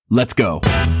Let's go.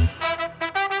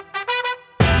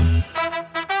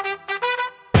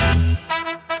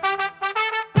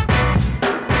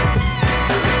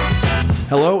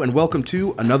 Hello and welcome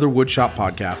to another Woodshop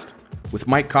podcast with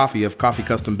Mike Coffey of Coffey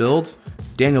Custom Builds,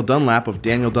 Daniel Dunlap of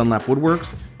Daniel Dunlap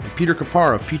Woodworks, and Peter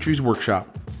Kapar of Petrie's Workshop.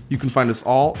 You can find us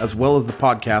all, as well as the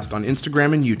podcast, on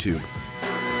Instagram and YouTube.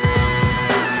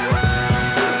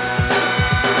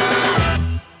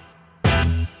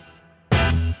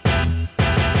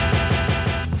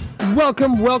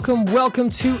 Welcome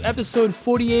to episode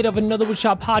 48 of another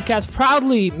Woodshop podcast,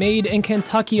 proudly made in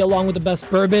Kentucky along with the best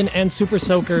bourbon and super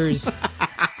soakers.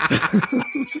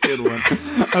 Good one.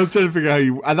 I was trying to figure out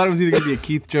I thought it was either going to be a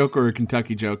Keith joke or a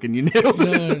Kentucky joke, and you nailed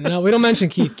it. No, we don't mention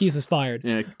Keith. Keith is fired.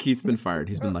 Yeah, Keith's been fired.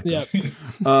 He's been let go. Yep.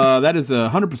 That is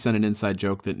 100% an inside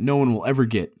joke that no one will ever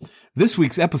get. This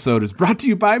week's episode is brought to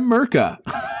you by Mirka.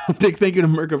 Big thank you to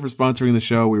Mirka for sponsoring the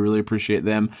show. We really appreciate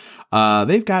them.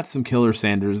 They've got some killer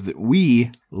sanders that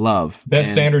we love.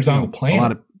 Best sanders on the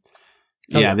planet.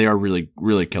 Yeah, they are really,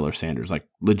 really killer sanders, like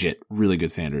legit, really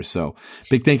good sanders. So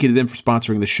big thank you to them for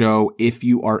sponsoring the show. If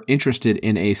you are interested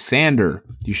in a sander,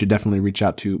 you should definitely reach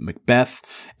out to Macbeth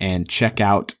and check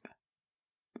out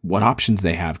what options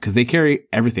they have, because they carry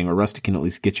everything, or Rusty can at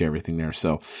least get you everything there.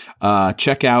 So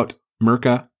check out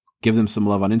Mirka, give them some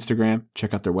love on Instagram,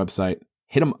 check out their website,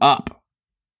 hit them up.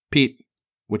 Pete,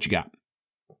 what you got?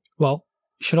 Well,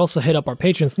 you should also hit up our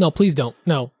patrons. No, please don't.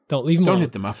 No, don't leave them Don't alone.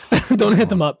 hit them up. Don't hit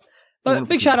them up. But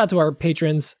Wonderful big shout out to our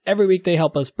patrons. Every week they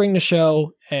help us bring the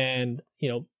show and,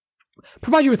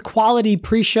 provide you with quality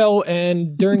pre-show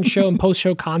and during show and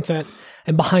post-show content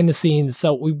and behind the scenes.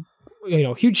 So we,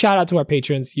 huge shout out to our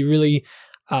patrons. You really,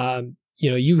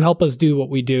 you help us do what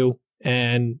we do.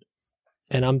 And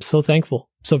I'm so thankful.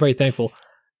 So very thankful.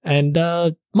 And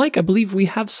Mike, I believe we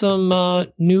have some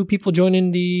new people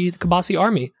joining the Kibasi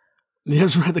army. Yeah,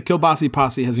 that's right. The Kilbasi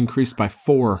posse has increased by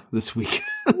 4 this week.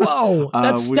 Whoa,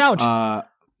 that's stout.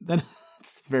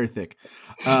 That's very thick.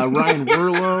 Ryan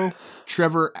Werlow,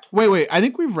 Trevor. Wait. I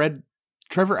think we've read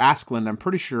Trevor Askland. I'm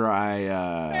pretty sure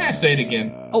say it again.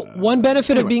 One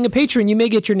benefit of being a patron, you may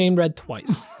get your name read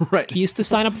twice. Right. Keys to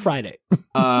sign up Friday.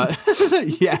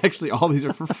 Yeah, actually, all these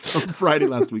are from Friday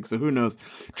last week, so who knows?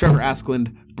 Trevor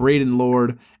Askland, Braden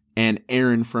Lord, and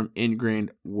Aaron from Ingrained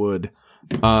Wood.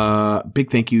 Big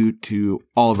thank you to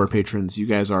all of our patrons. You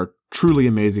guys are truly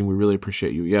amazing. We really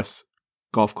appreciate you. Yes,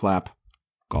 golf clap.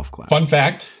 Fun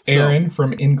fact, Aaron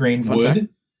from Ingrained Wood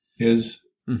is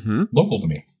local to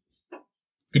me.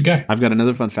 Good guy. I've got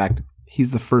another fun fact.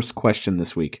 He's the first question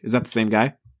this week. Is that the same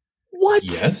guy? What?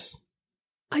 Yes.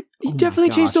 He definitely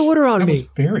changed the order on That me. was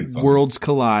very fun. Worlds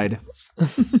collide.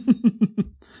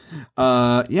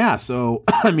 Yeah, so,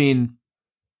 I mean,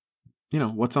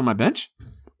 what's on my bench?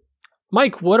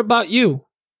 Mike, what about you?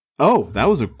 Oh, that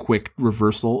was a quick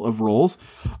reversal of roles.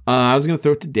 I was going to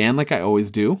throw it to Dan like I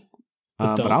always do,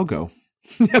 but I'll go.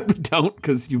 But don't,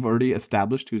 because you've already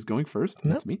established who's going first.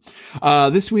 That's me.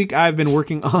 This week, I've been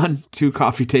working on 2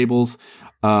 coffee tables.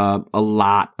 A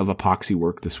lot of epoxy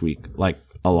work this week, like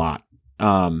a lot.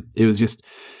 It was just,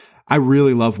 I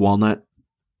really love walnut.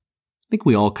 I think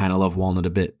we all kind of love walnut a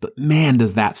bit, but man,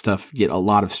 does that stuff get a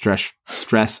lot of stress,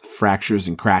 fractures,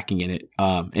 and cracking in it.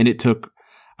 And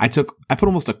I put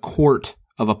almost a quart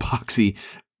of epoxy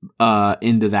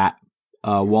into that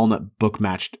walnut book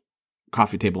matched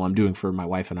coffee table I'm doing for my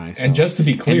wife and I. So. And just to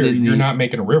be clear, you're not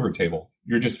making a river table.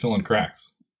 You're just filling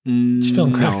cracks. Just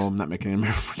filling cracks. No, I'm not making a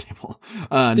river table.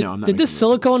 No, I'm not. Did this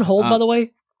silicone hold, by the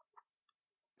way?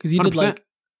 Because you 100%. did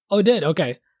it did?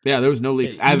 Okay. Yeah, there was no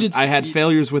leaks. I had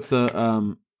failures with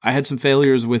the I had some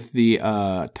failures with the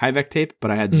Tyvek tape, but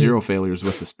I had 0 failures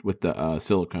with the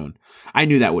silicone. I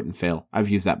knew that wouldn't fail. I've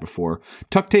used that before.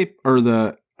 Tuck tape, or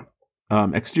the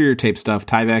exterior tape stuff,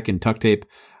 Tyvek and tuck tape,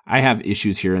 I have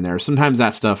issues here and there. Sometimes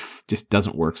that stuff just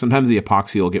doesn't work. Sometimes the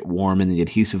epoxy will get warm and the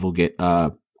adhesive will get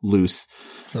loose.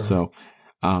 Uh-huh. So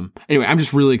anyway, I'm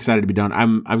just really excited to be done.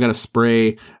 I've got to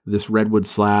spray this redwood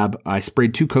slab. I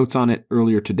sprayed 2 coats on it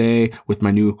earlier today with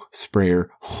my new sprayer.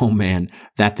 Oh man,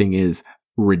 that thing is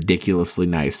ridiculously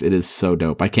nice. It is so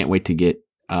dope. I can't wait to get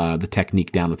the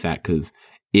technique down with that, because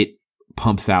it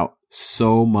pumps out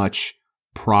so much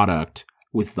product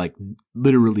with like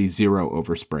literally 0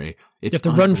 overspray. You have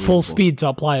to run full speed to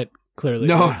apply it. Clearly,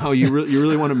 no, you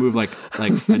really want to move like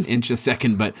an inch a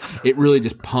second, but it really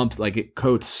just pumps, like it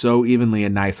coats so evenly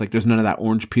and nice. Like there's none of that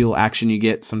orange peel action you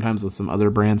get sometimes with some other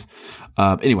brands.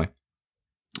 Anyway,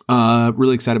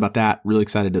 really excited about that. Really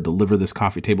excited to deliver this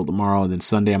coffee table tomorrow, and then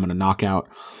Sunday I'm going to knock out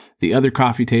the other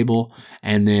coffee table,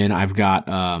 and then I've got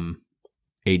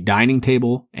a a dining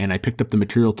table, and I picked up the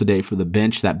material today for the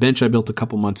bench. That bench I built a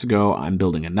couple months ago. I'm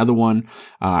building another one.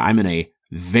 I'm in a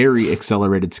very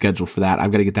accelerated schedule for that.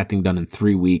 I've got to get that thing done in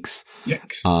 3 weeks.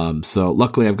 Yikes. So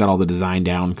luckily I've got all the design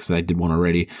down because I did one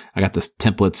already. I got the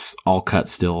templates all cut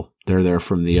still. They're there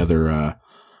from the other,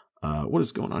 what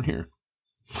is going on here?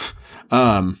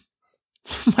 My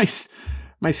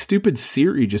stupid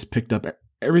Siri just picked up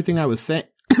everything I was saying.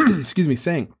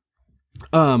 saying.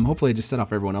 Hopefully I just set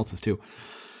off everyone else's too.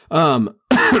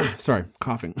 Sorry,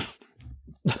 coughing.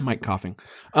 Mike coughing.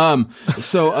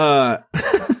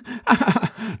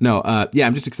 No, yeah,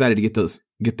 I'm just excited to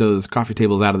get those coffee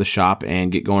tables out of the shop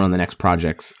and get going on the next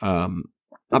projects.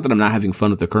 Not that I'm not having fun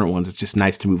with the current ones. It's just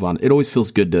nice to move on. It always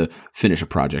feels good to finish a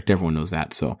project. Everyone knows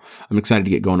that. So I'm excited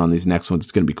to get going on these next ones.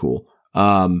 It's going to be cool.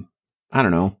 I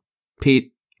don't know.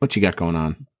 Pete, what you got going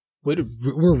on?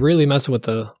 We're really messing with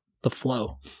the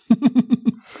flow.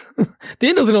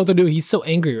 Dan doesn't know what to do. He's so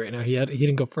angry right now. He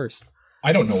didn't go first.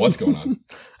 I don't know what's going on.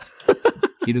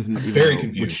 He doesn't even very know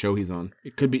confused. which show he's on.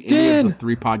 It could be any of the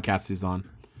 3 podcasts he's on.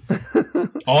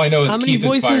 All I know is how many Keith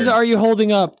voices are you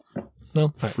holding up? No,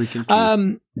 freaking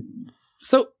Keith.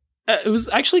 So it was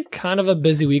actually kind of a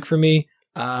busy week for me.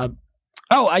 I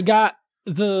got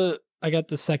the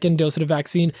second dose of the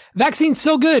vaccine. Vaccine's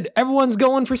so good. Everyone's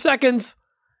going for seconds.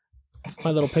 That's my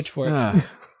little pitch for it.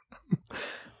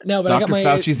 No, but Dr. I got my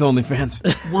Fauci's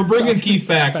OnlyFans. We're bringing Keith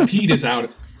back. Pete is out.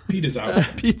 Pete's out.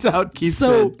 Keith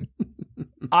so said.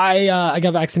 I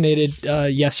got vaccinated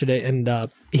yesterday, and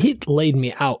it laid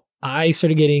me out. I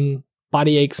started getting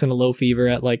body aches and a low fever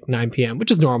at like 9 p.m.,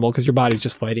 which is normal because your body's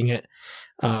just fighting it.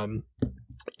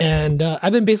 And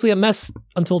I've been basically a mess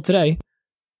until today.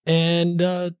 And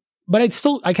but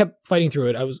I kept fighting through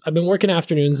it. I've been working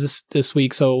afternoons this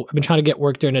week, so I've been trying to get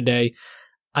work during the day.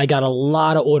 I got a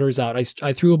lot of orders out.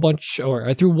 I threw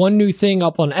one new thing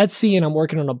up on Etsy, and I'm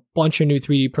working on a bunch of new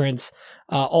 3D prints,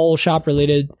 all shop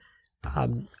related.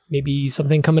 Maybe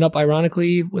something coming up,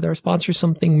 ironically, with our sponsor,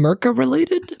 something Merca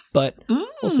related, but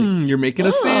we'll see. You're making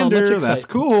a sander. That's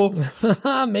cool.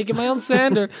 Making my own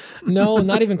sander. No,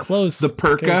 not even close. The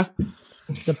Perka.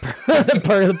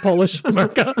 The Polish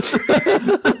Merca.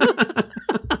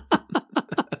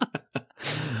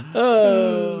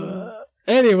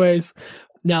 Anyways,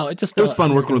 no, it was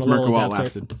fun working with Merca while it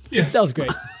lasted. Yeah, that was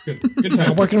great. Good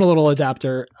time. I'm working on a little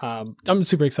adapter. I'm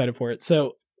super excited for it.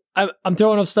 So I'm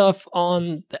throwing up stuff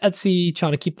on the Etsy,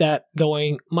 trying to keep that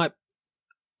going.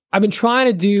 I've been trying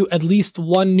to do at least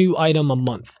one new item a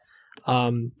month,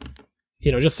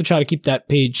 just to try to keep that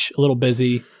page a little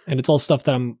busy. And it's all stuff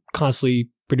that I'm constantly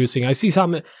producing. I see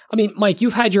some. I mean, Mike,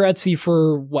 you've had your Etsy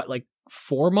for what, like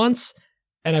 4 months,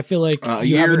 and I feel like a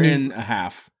year and a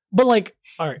half. But like,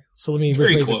 all right. So let me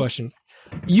rephrase the question.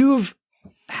 You've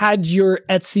had your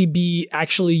Etsy be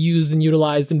actually used and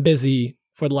utilized and busy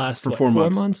for the last 4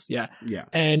 months. Yeah.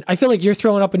 And I feel like you're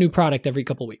throwing up a new product every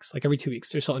couple weeks, like every 2 weeks.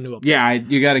 There's something new up. Yeah,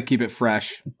 you got to keep it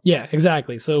fresh. Yeah,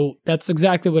 exactly. So that's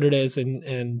exactly what it is,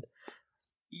 and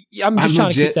I'm just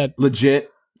trying to keep that legit.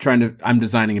 I'm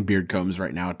designing a beard combs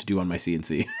right now to do on my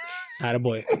CNC.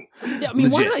 Attaboy. Yeah, I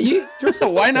mean, legit. Why not? You throw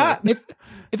some. Why not?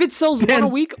 If it sells one a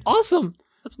week, awesome.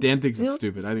 Dan thinks it's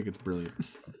stupid. I think it's brilliant.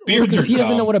 Beards because he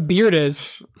doesn't know what a beard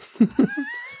is.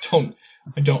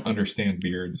 I don't understand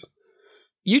beards.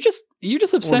 You're just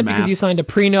upset because you signed a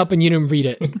prenup and you didn't read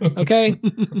it. Okay.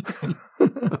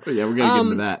 Yeah, we're gonna get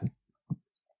into that.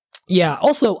 Yeah.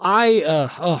 Also,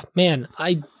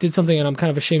 I did something and I'm kind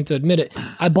of ashamed to admit it.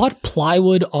 I bought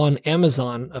plywood on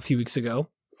Amazon a few weeks ago.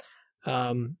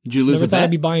 Did you lose a bet? I'd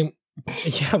be buying.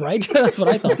 Yeah, right. That's what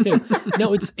I thought too.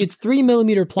 No, it's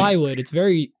 3mm plywood. It's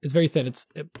very thin. It's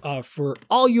for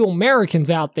all you Americans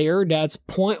out there. That's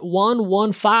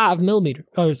 0.115 millimeter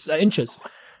inches.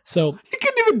 So you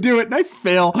couldn't even do it. Nice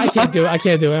fail. I can't do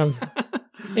it.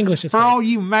 English is for all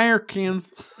you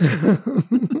Americans.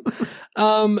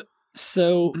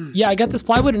 So yeah, I got this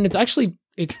plywood and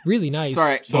it's really nice.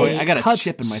 Sorry, I got a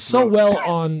chip in my throat. So well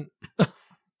on.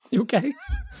 You okay?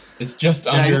 It's just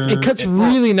under. It cuts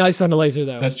really nice on the laser,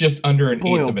 though. That's just under an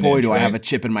eighth of an inch. Do I have a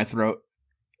chip in my throat?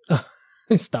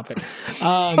 Stop it.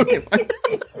 Okay.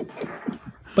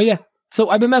 But yeah, so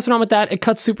I've been messing around with that. It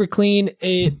cuts super clean.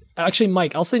 Actually,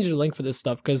 Mike, I'll send you the link for this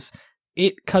stuff because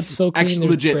it cuts so clean. Actually,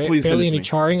 legit, please send it to me. Barely any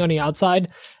charring on the outside,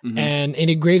 and it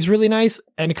engraves really nice,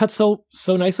 and it cuts so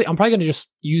nicely. I'm probably going to just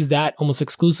use that almost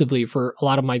exclusively for a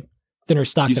lot of my thinner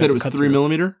stock. You said it was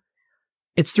 3mm?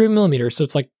 It's 3mm, so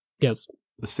it's like it's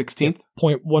the 16th?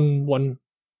 0.115.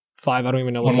 I don't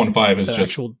even know what 115 is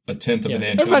just a tenth of an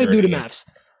inch. Everybody do the maths.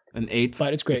 An eighth?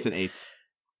 But it's great. It's an eighth.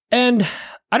 And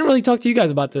I don't really talk to you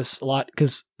guys about this a lot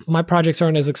because my projects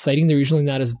aren't as exciting. They're usually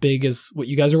not as big as what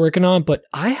you guys are working on, but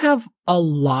I have a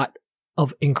lot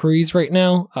of inquiries right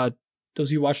now. Those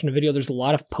of you watching the video, there's a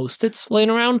lot of Post-its laying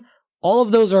around. All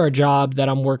of those are a job that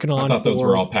I'm working on. I thought those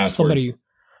were all passwords.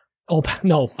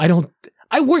 No, I don't.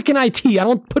 I work in IT. I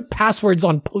don't put passwords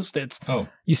on Post-its. Oh.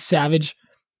 You savage.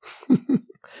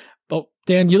 But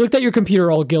Dan, you looked at your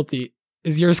computer all guilty.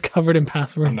 Is yours covered in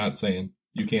passwords? I'm not saying.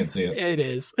 You can't see it. It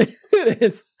is. It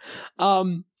is.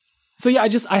 So yeah,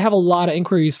 I have a lot of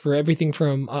inquiries for everything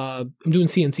from I'm doing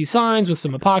CNC signs with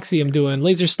some epoxy. I'm doing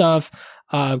laser stuff,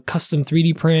 custom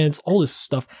 3D prints, all this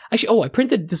stuff. Actually, I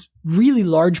printed this really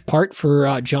large part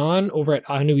for John over at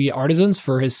Anui Artisans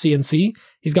for his CNC.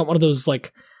 He's got one of those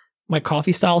like my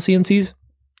coffee style CNCs.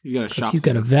 He's got a shop. He's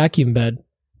got a vacuum bed.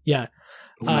 Yeah.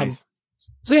 Nice.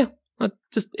 So yeah,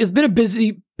 it's been a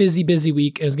busy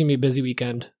week. And it's gonna be a busy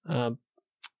weekend.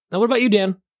 Now, what about you,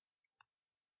 Dan?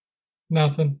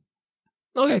 Nothing.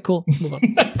 Okay, cool. Move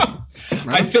on.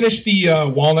 I finished the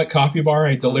walnut coffee bar.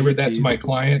 I delivered that to my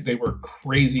client. They were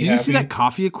crazy Did happy. you see that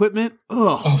coffee equipment?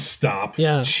 Ugh. Oh, stop.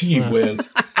 Yeah. Gee whiz.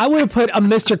 I would have put a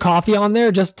Mr. Coffee on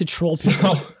there just to troll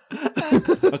people.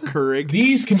 A Keurig.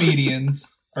 These comedians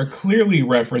are clearly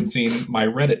referencing my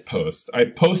Reddit post. I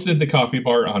posted the coffee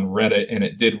bar on Reddit, and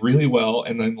it did really well.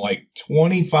 And then like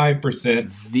 25%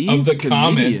 of the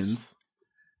comments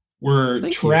were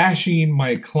trashing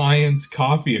my client's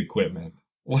coffee equipment.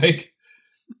 Like,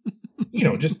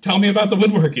 just tell me about the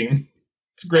woodworking.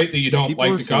 It's great that you don't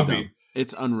like the coffee.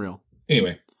 It's unreal.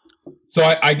 Anyway, so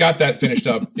I got that finished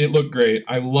up. It looked great.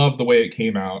 I love the way it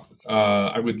came out.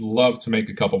 I would love to make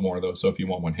a couple more of those. So if you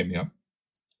want one, hit me up.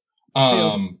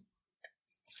 I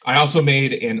also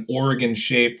made an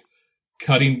Oregon-shaped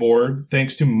cutting board.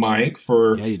 Thanks to Mike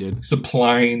for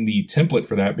supplying the template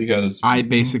for that because I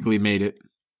basically made it.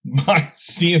 My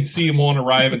CNC won't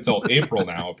arrive until April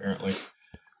now, apparently.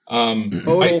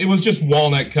 It was just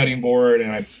walnut cutting board,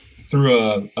 and I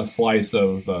threw a slice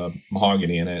of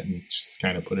mahogany in it and just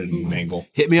kind of put it in an angle.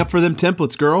 Hit me up for them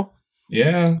templates, girl.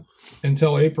 Yeah,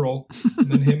 until April.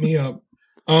 Then hit me up.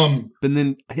 And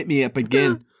then hit me up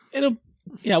again.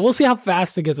 We'll see how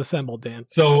fast it gets assembled, Dan.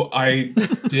 So I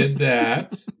did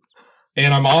that,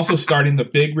 and I'm also starting the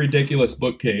Big Ridiculous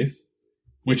bookcase,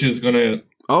 which is going to...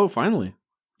 Oh, finally.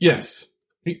 Yes.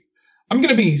 I'm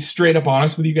going to be straight up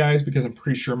honest with you guys because I'm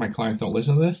pretty sure my clients don't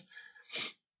listen to this.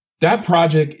 That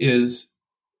project is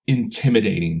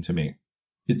intimidating to me.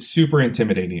 It's super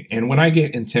intimidating. And when I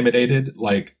get intimidated,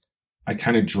 like I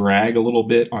kind of drag a little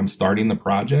bit on starting the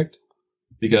project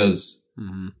because,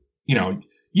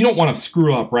 you don't want to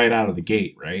screw up right out of the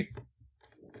gate, right?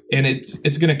 And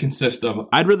it's going to consist of...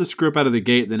 I'd rather screw up out of the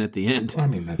gate than at the end. I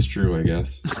mean, that's true, I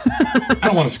guess. I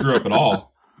don't want to screw up at all.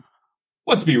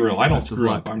 Let's be real. I don't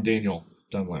screw up. I'm Daniel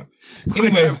Dunlap.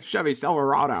 Anyways. Chevy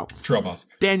Silverado. Trail boss.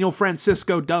 Daniel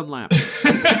Francisco Dunlap.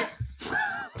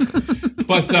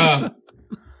 But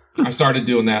I started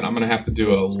doing that. I'm going to have to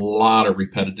do a lot of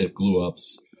repetitive glue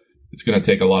ups. It's going to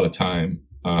take a lot of time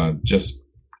just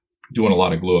doing a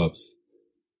lot of glue ups.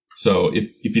 So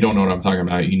if you don't know what I'm talking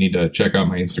about, you need to check out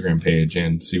my Instagram page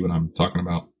and see what I'm talking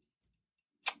about.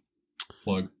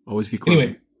 Plug. Always be clear.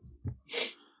 Anyway.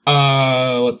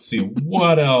 Let's see.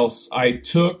 What else? I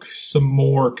took some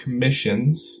more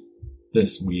commissions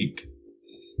this week.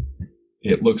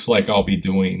 It looks like I'll be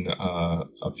doing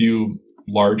a few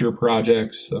larger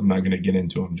projects. I'm not going to get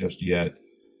into them just yet.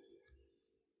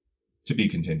 To be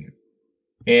continued.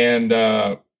 And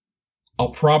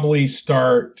I'll probably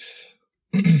start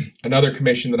another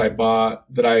commission that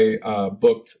I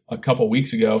booked a couple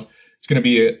weeks ago. It's going to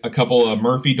be a couple of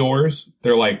Murphy doors.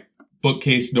 They're like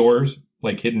bookcase doors,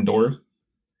 like hidden doors,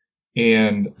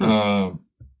 and a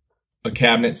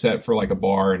cabinet set for like a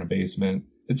bar in a basement.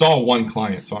 It's all one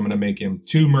client, so I'm going to make him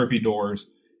 2 Murphy doors,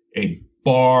 a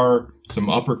bar, some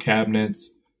upper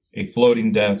cabinets, a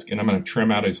floating desk, and I'm going to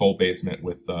trim out his whole basement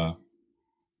with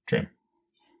trim.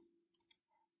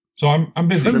 So I'm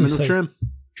busy.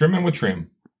 Trimming with trim.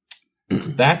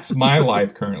 That's my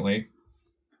life currently.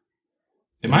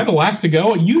 Am I the last to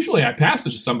go? Usually I pass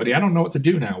it to somebody. I don't know what to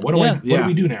do now. What do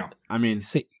we do now? I mean,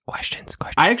 questions.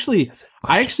 I actually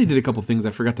did a couple things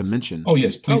I forgot to mention. Oh,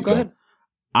 yes, please go ahead.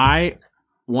 I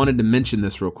wanted to mention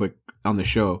this real quick on the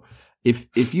show.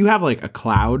 If you have like a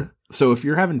cloud, so if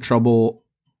you're having trouble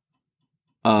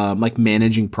like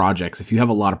managing projects, if you have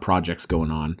a lot of projects going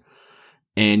on,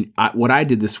 and what I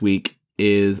did this week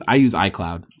is I use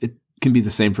iCloud. It can be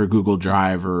the same for Google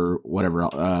Drive or whatever,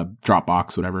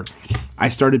 Dropbox, whatever. I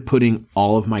started putting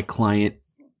all of my client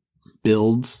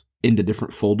builds into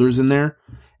different folders in there.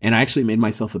 And I actually made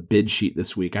myself a bid sheet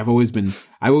this week. I always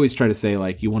try to say,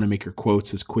 like, you want to make your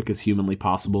quotes as quick as humanly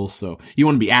possible. So you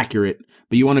want to be accurate,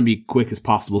 but you want to be quick as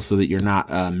possible so that you're not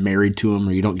married to them,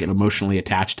 or you don't get emotionally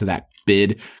attached to that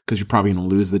bid because you're probably going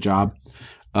to lose the job.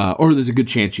 Or there's a good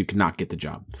chance you could not get the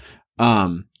job.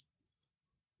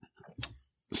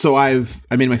 So I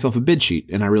made myself a bid sheet,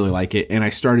 and I really like it. And I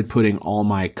started putting all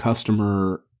my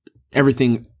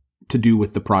everything to do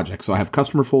with the project. So I have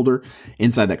customer folder.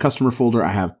 Inside that customer folder,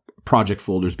 I have project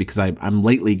folders because I'm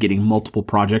lately getting multiple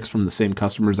projects from the same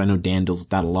customers. I know Dan deals with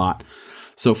that a lot.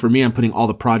 So for me, I'm putting all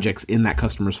the projects in that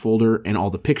customer's folder and all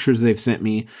the pictures they've sent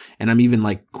me. And I'm even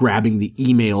like grabbing the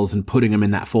emails and putting them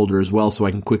in that folder as well so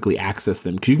I can quickly access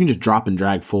them. Because you can just drop and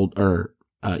drag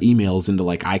emails into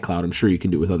like iCloud. I'm sure you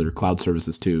can do it with other cloud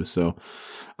services too. So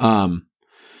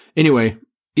anyway,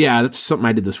 yeah, that's something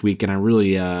I did this week, and I'm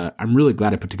really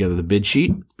glad I put together the bid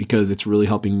sheet because it's really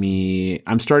helping me.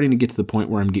 I'm starting to get to the point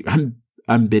where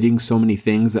I'm bidding so many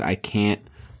things that I can't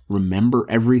remember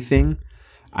everything.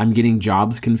 I'm getting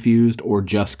jobs confused or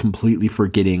just completely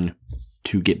forgetting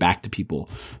to get back to people.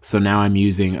 So now I'm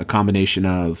using a combination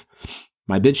of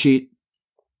my bid sheet,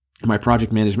 my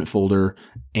project management folder,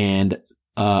 and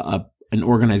an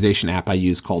organization app I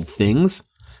use called Things.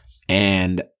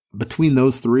 And between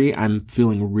those three, I'm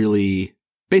feeling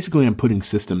basically I'm putting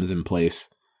systems in place,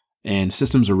 and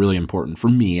systems are really important for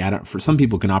me. For some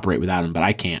people can operate without them, but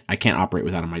I can't operate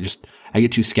without them. I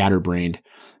get too scatterbrained.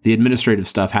 The administrative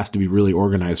stuff has to be really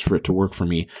organized for it to work for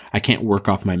me. I can't work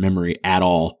off my memory at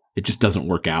all. It just doesn't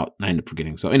work out, and I end up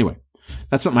forgetting. So anyway,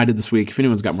 that's something I did this week. If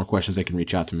anyone's got more questions, they can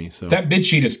reach out to me. So that bid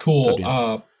sheet is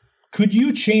cool. Could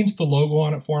you change the logo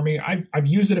on it for me? I've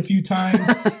used it a few times,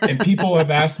 and people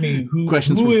have asked me who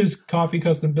is Coffee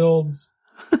Custom Builds.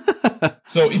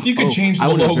 So if you could change the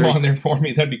logo on there for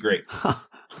me, that'd be great.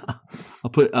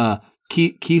 I'll put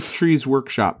Keith Tree's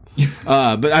Workshop. Keith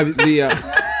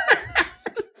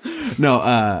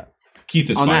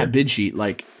is on that bid sheet.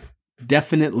 Like,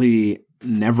 definitely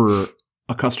never.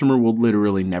 A customer will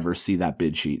literally never see that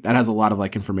bid sheet. That has a lot of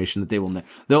like information that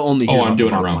they'll only hear. I'm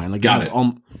doing it wrong. Like, got it.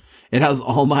 It has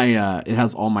all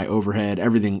my overhead,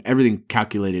 everything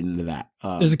calculated into that.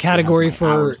 There's a category for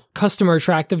hours. Customer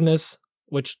attractiveness,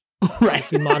 which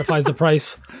actually modifies the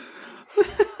price.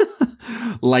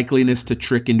 Likeliness to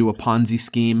trick into a Ponzi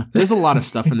scheme. There's a lot of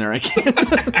stuff in there. I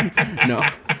can't.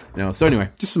 No. So anyway,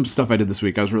 just some stuff I did this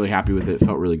week. I was really happy with it. It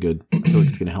felt really good. I feel like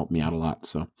it's going to help me out a lot.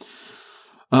 So,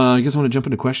 you guys want to jump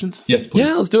into questions? Yes, please.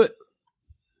 Yeah, let's do it.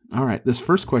 All right. This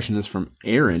first question is from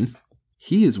Aaron.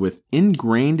 He is with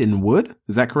Ingrained in Wood.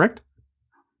 Is that correct?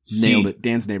 Nailed it.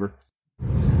 Dan's neighbor.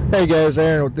 Hey guys,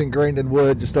 Aaron with Ingrained in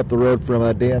Wood, just up the road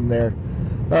from Dan there.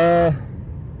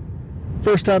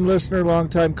 First time listener, long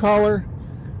time caller.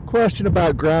 Question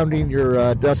about grounding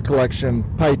your dust collection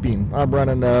piping. I'm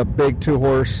running a big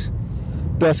 2-horse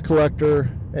dust collector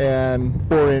and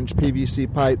 4-inch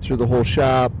PVC pipe through the whole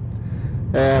shop.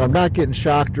 And I'm not getting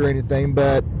shocked or anything,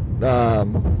 but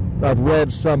I've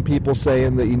read some people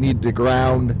saying that you need to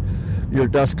ground your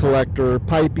dust collector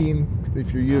piping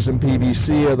if you're using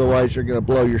PVC, otherwise you're going to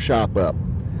blow your shop up.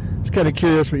 Just kind of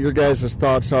curious what your guys'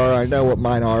 thoughts are. I know what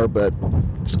mine are, but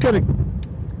just kind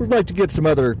of would like to get some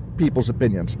other people's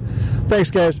opinions.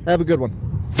 Thanks, guys. Have a good one.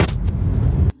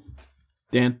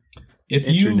 Dan,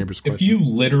 if you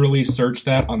literally search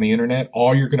that on the internet,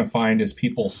 all you're going to find is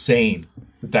people saying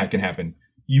that can happen.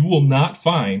 You will not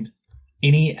find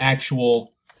any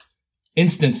actual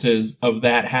instances of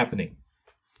that happening.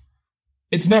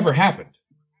 It's never happened.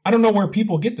 I don't know where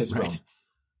people get this from.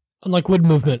 Unlike wood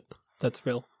movement, that's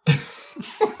real.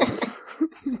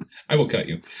 I will cut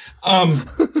you.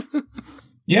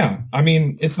 Yeah, I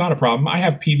mean, it's not a problem. I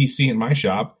have PVC in my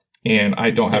shop, and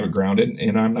I don't have it grounded,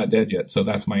 and I'm not dead yet, so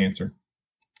that's my answer.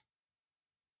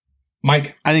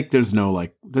 Mike? I think there's no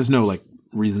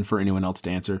reason for anyone else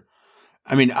to answer.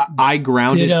 I mean, I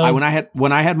grounded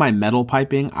when I had my metal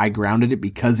piping. I grounded it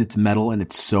because it's metal and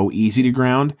it's so easy to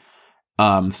ground,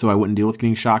 so I wouldn't deal with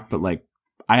getting shocked. But like,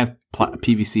 I have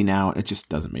PVC now, and it just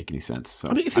doesn't make any sense.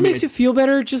 So if it makes you feel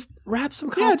better, just wrap some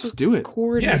copper. Yeah, just do it.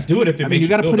 Cord. Yeah, do it if it makes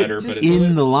you feel better. But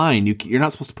in the line, you're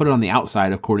not supposed to put it on the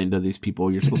outside, according to these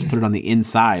people. You're supposed to put it on the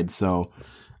inside. So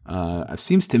it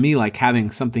seems to me like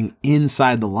having something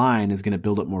inside the line is going to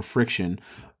build up more friction,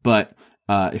 but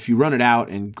if you run it out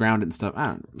and ground it and stuff,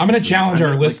 I'm going to challenge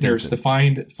our listeners to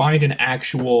find an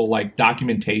actual like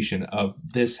documentation of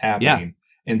this happening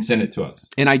and send it to us.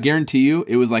 And I guarantee you,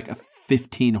 it was like a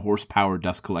 15 horsepower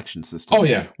dust collection system. Oh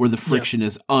yeah, where the friction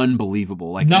is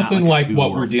unbelievable. Like nothing like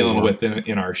what we're dealing with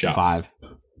in our shops. 5.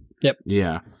 Yep.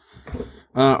 Yeah.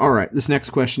 All right. This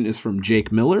next question is from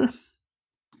Jake Miller.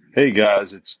 Hey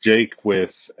guys, it's Jake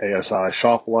with ASI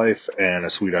Shop Life and A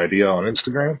Sweet Idea on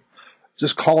Instagram.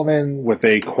 Just calling in with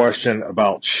a question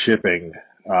about shipping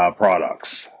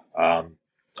products. A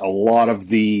lot of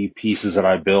the pieces that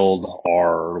I build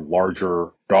are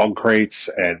larger dog crates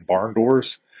and barn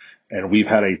doors, and we've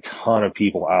had a ton of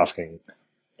people asking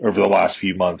over the last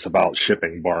few months about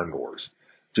shipping barn doors.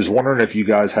 Just wondering if you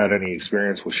guys had any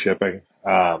experience with shipping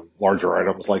larger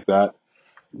items like that.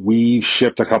 We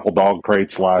shipped a couple dog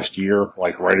crates last year,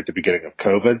 like right at the beginning of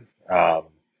COVID. And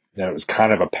it was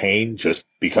kind of a pain just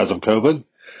because of COVID.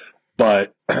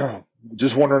 But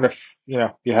just wondering if, you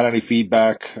had any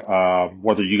feedback,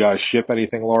 whether you guys ship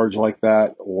anything large like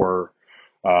that or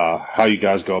how you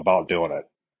guys go about doing it.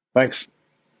 Thanks.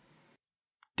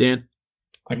 Dan?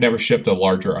 I've never shipped a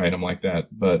larger item like that,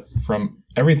 but from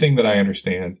everything that I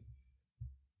understand,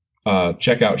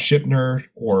 check out ShipNerd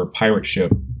or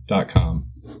pirateship.com.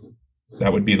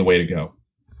 That would be the way to go.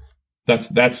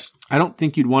 That's. I don't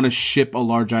think you'd want to ship a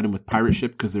large item with Pirate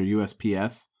Ship because they're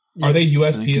USPS. Are they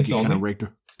USPS only?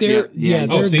 They're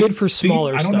good for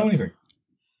smaller stuff. I don't know anything.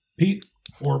 Pete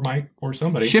or Mike or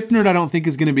somebody. ShipNerd, I don't think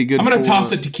is going to be good. I'm going to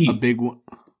toss it to Keith. A big one.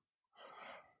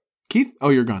 Keith? Oh,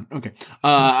 you're gone. Okay.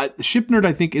 ShipNerd,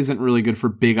 I think, isn't really good for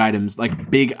big items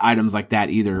like that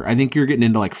either. I think you're getting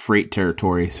into like freight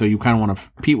territory. So you kind of want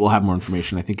to. Pete will have more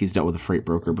information. I think he's dealt with a freight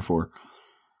broker before.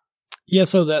 Yeah,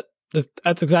 so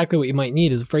that's exactly what you might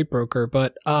need is a freight broker.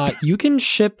 But you can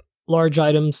ship large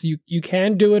items. You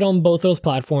can do it on both those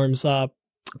platforms.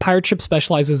 Pirate Ship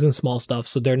specializes in small stuff,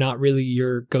 so they're not really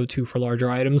your go-to for larger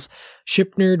items.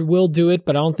 ShipNerd will do it,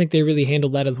 but I don't think they really handle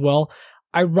that as well.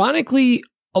 Ironically,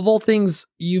 of all things,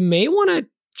 you may want to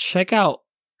check out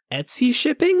Etsy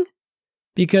shipping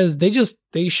because they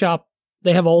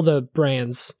have all the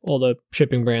brands, all the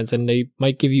shipping brands, and they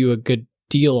might give you a good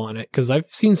deal on it because I've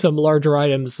seen some larger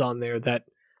items on there that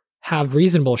have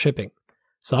reasonable shipping.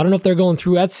 So I don't know if they're going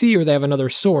through Etsy or they have another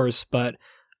source, but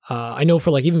I know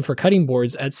for even for cutting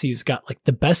boards, Etsy's got like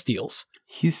the best deals.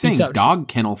 He's saying dog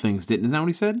kennel things, isn't that what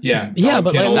he said? Yeah. Yeah,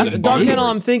 but that's dog kennel,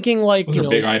 I'm thinking like, those are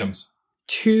big items.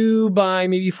 2 by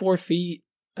maybe 4 feet.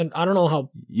 And I don't know how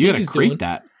you gotta crate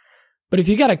that. But if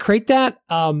you gotta crate that,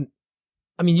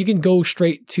 you can go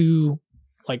straight to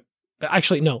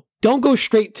don't go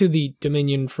straight to the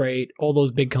Dominion Freight, all those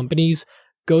big companies.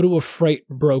 Go to a freight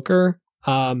broker.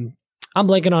 I'm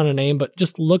blanking on a name, but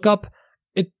just look up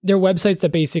their websites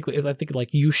that basically is, I think, like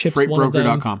uShip's one of them.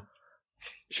 Freightbroker.com.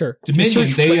 Sure. Dominion,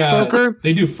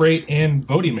 they do freight and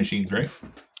voting machines, right?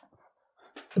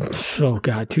 Oh,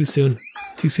 God. Too soon.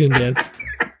 Too soon, Dan.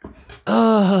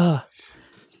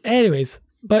 Anyways.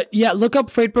 But yeah, look up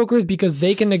freight brokers because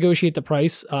they can negotiate the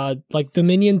price. Like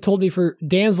Dominion told me for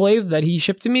Dan's lathe that he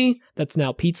shipped to me, that's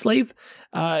now Pete's lathe,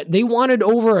 they wanted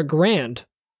over $1,000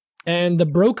 and the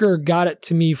broker got it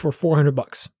to me for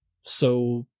 $400.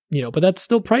 So, but that's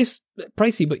still pricey,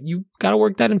 but you got to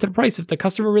work that into the price if the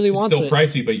customer really wants it. It's still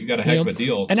pricey, but you got a heck of a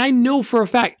deal. And I know for a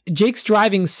fact, Jake's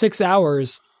driving 6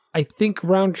 hours, I think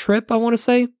round trip, I want to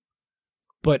say.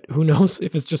 But who knows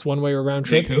if it's just one way or round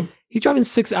trip. Jake who? He's driving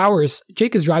 6 hours.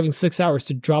 Jake is driving 6 hours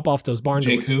to drop off those barn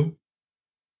doors. Jake who?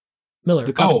 Miller.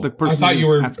 The person I thought you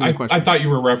were. I thought you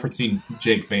were referencing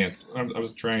Jake Vance. I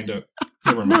was trying to.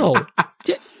 Never mind. No,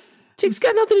 Jake's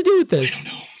got nothing to do with this. I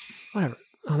don't know. Whatever.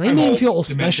 Oh, they made him feel all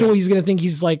special. He's gonna think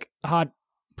he's like hot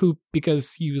poop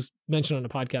because he was mentioned on a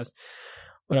podcast.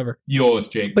 Whatever. You owe us,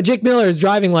 Jake. But Jake Miller is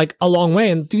driving like a long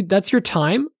way, and dude, that's your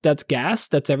time. That's gas.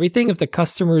 That's everything. If the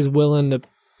customer is willing to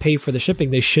pay for the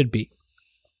shipping, they should be.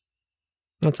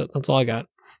 That's it. That's all I got.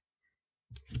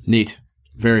 Neat.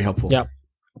 Very helpful. Yeah.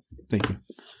 Thank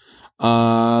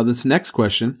you. This next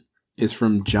question is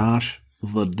from Josh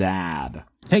the Dad.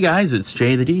 Hey guys, it's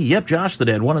Jay the D. Yep, Josh the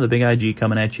Dad, one of the big IG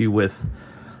coming at you with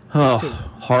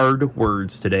hard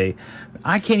words today.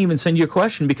 I can't even send you a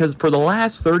question because for the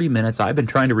last 30 minutes I've been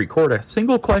trying to record a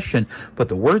single question, but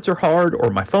the words are hard or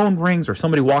my phone rings or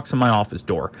somebody walks in my office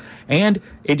door and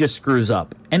it just screws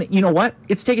up. And you know what?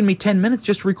 It's taken me 10 minutes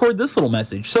just to record this little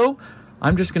message. So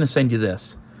I'm just going to send you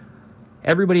this.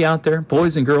 Everybody out there,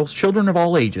 boys and girls, children of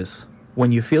all ages,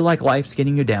 when you feel like life's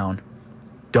getting you down,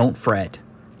 don't fret.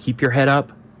 Keep your head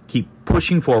up. Keep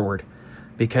pushing forward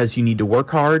because you need to work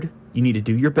hard. You need to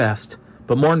do your best.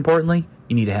 But more importantly,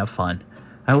 you need to have fun.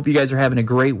 I hope you guys are having a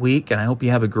great week, and I hope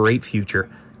you have a great future.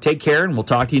 Take care, and we'll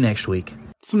talk to you next week.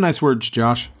 Some nice words,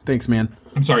 Josh. Thanks, man.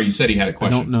 I'm sorry, you said he had a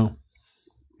question. I don't know.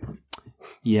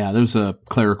 Yeah, there's a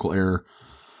clerical error.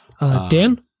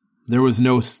 Dan? There's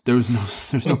no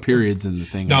periods in the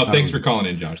thing. No, thanks for calling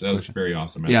in, Josh. That was very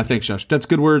awesome. Yeah, thanks, Josh. That's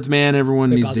good words, man. Everyone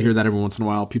needs to hear that every once in a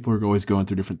while. People are always going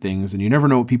through different things, and you never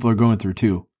know what people are going through,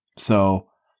 too. So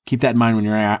Keep that in mind when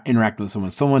you're interacting with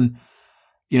someone. Someone,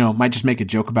 might just make a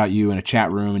joke about you in a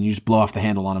chat room and you just blow off the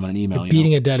handle on them on an email.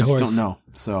 Beating a dead just horse. Don't know.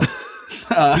 So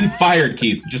be fired,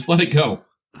 Keith. Just let it go.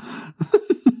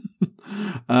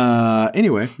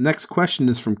 Anyway, next question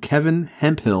is from Kevin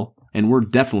Hemphill, and we're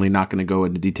definitely not going to go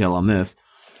into detail on this.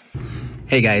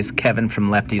 Hey guys, Kevin from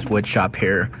Lefty's Woodshop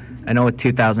here. I know with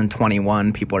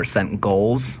 2021, people are setting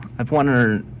goals. I've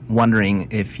wondering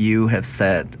if you have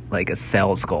set like a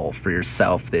sales goal for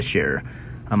yourself this year.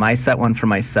 I set one for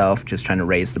myself, just trying to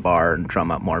raise the bar and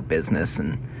drum up more business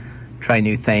and try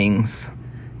new things.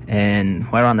 And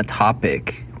while we're on the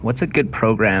topic, what's a good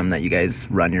program that you guys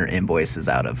run your invoices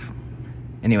out of?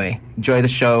 Anyway, enjoy the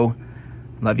show.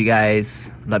 Love you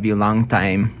guys. Love you a long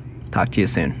time. Talk to you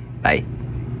soon. Bye.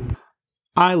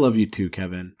 I love you too,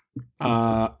 Kevin.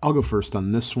 I'll go first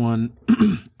on this one.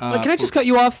 Can I just cut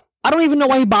you off? I don't even know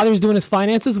why he bothers doing his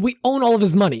finances. We own all of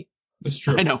his money. That's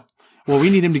true. I know. Well, we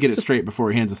need him to get it straight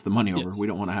before he hands us the money over. We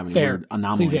don't want to have any weird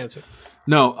anomalies. Please answer.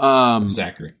 No.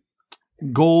 Zachary.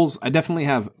 Goals. I definitely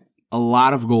have a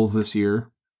lot of goals this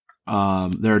year.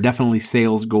 There are definitely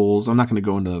sales goals. I'm not going to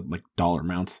go into like dollar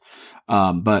amounts.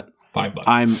 But $5.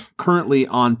 I'm currently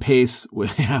on pace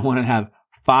with, I want to have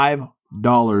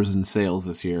 $5 in sales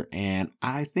this year, and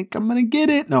I think I'm gonna get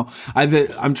it. No,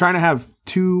 I'm trying to have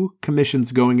 2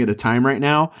 commissions going at a time right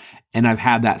now, and I've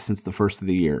had that since the first of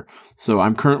the year. So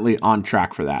I'm currently on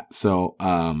track for that. So,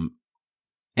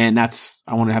 and that's,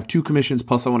 I want to have 2 commissions,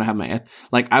 plus I want to have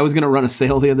I was gonna run a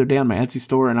sale the other day on my Etsy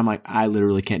store, and I'm like, I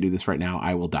literally can't do this right now.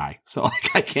 I will die. So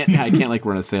like, I can't like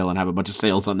run a sale and have a bunch of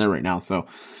sales on there right now. So,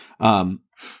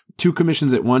 2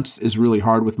 commissions at once is really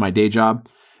hard with my day job.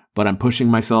 But I'm pushing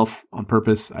myself on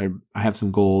purpose. I have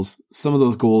some goals. Some of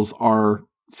those goals are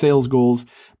sales goals,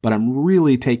 but I'm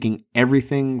really taking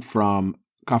everything from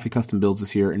Coffee Custom Builds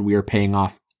this year, and we are paying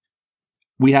off.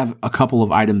 We have a couple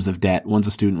of items of debt. One's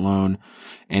a student loan,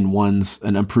 and one's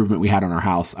an improvement we had on our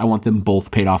house. I want them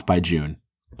both paid off by June.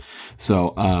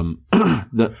 So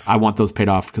I want those paid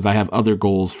off because I have other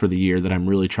goals for the year that I'm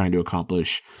really trying to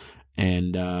accomplish,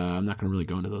 and I'm not going to really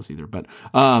go into those either. But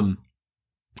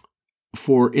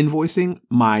for invoicing,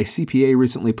 my CPA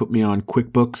recently put me on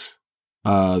QuickBooks,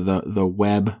 the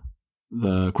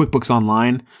QuickBooks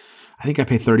Online. I think I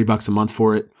pay $30 a month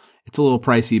for it. It's a little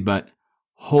pricey, but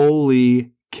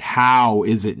holy cow,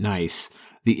 is it nice.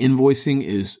 The invoicing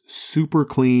is super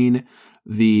clean.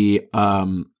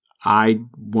 I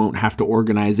won't have to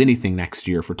organize anything next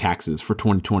year for taxes for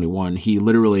 2021. He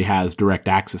literally has direct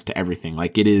access to everything.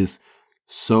 Like it is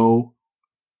so,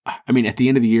 at the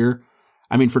end of the year,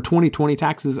 for 2020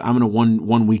 taxes, I'm going to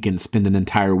one weekend spend an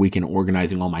entire weekend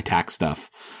organizing all my tax stuff.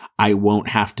 I won't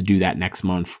have to do that next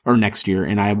month or next year,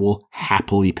 and I will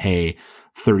happily pay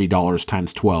 $30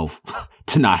 times 12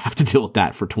 to not have to deal with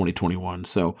that for 2021.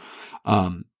 So,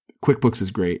 QuickBooks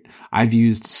is great. I've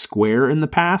used Square in the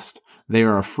past. They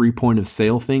are a free point of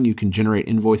sale thing. You can generate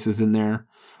invoices in there.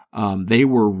 They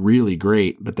were really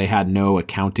great, but they had no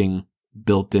accounting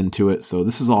built into it. So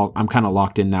this is all, I'm kind of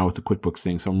locked in now with the QuickBooks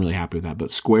thing. So I'm really happy with that. But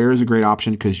Square is a great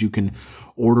option because you can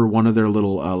order one of their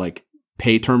little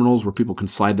pay terminals where people can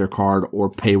slide their card or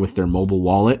pay with their mobile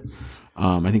wallet.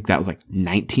 I think that was like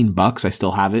 $19. I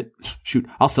still have it. Shoot,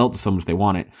 I'll sell it to someone if they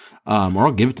want it. Or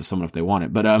I'll give it to someone if they want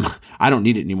it. But I don't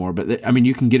need it anymore. But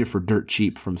you can get it for dirt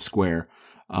cheap from Square.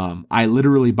 I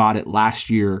literally bought it last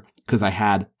year because I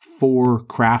had 4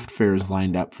 craft fairs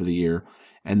lined up for the year.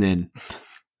 And then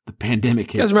the pandemic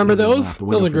hit. You guys remember those?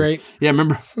 Those are great. Yeah,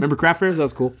 remember craft fairs? That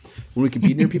was cool. When we could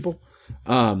be near people.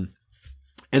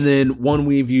 And then one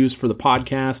we've used for the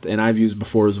podcast, and I've used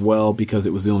before as well because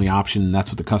it was the only option, and that's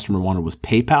what the customer wanted, was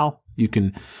PayPal. You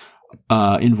can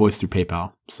invoice through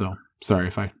PayPal. So sorry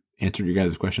if I answered your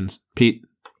guys' questions. Pete?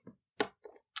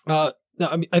 No,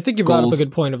 I think you brought up a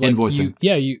good point of invoicing.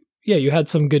 You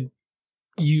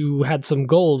had some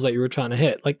goals that you were trying to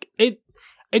hit. Like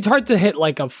it's hard to hit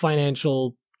like a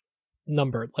financial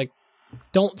number. Like,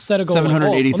 don't set a goal.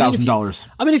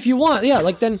 $780,000. If you want,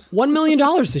 then $1 million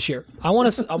this year. I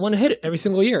want to hit it every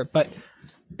single year. But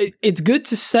it's good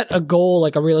to set a goal,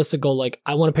 like a realistic goal. Like,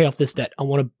 I want to pay off this debt. I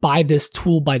want to buy this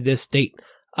tool by this date.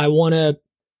 I want to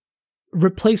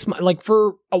replace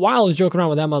for a while I was joking around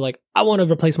with Emma, like, I want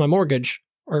to replace my mortgage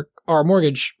or our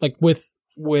mortgage, like with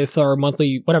our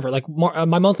monthly, whatever, like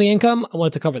my monthly income. I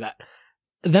wanted to cover that.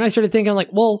 Then I started thinking like,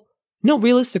 well, no,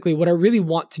 realistically, what I really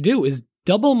want to do is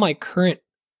double my current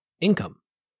income.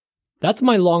 That's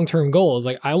my long-term goal, is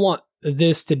like, I want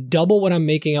this to double what I'm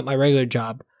making at my regular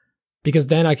job, because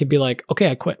then I could be like, okay,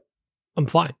 I quit. I'm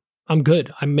fine. I'm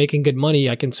good. I'm making good money.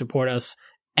 I can support us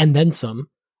and then some.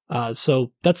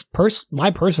 So that's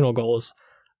my personal goals.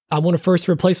 I want to first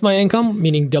replace my income,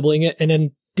 meaning doubling it, and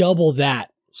then double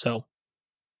that. So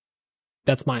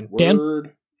that's mine.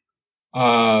 Word. Dan?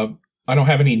 I don't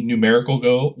have any numerical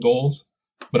goals,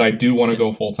 but I do want to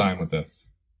go full time with this.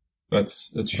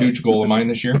 That's a huge goal of mine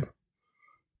this year.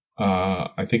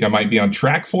 I think I might be on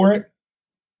track for it.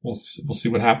 We'll see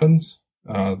what happens.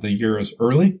 The year is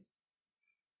early.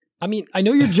 I mean, I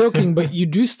know you're joking, but you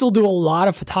do still do a lot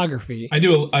of photography. I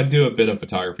do a bit of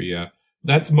photography, yeah.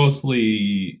 That's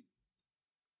mostly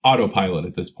autopilot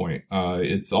at this point.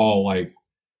 It's all like,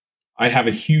 I have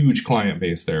a huge client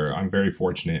base there. I'm very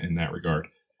fortunate in that regard.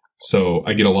 So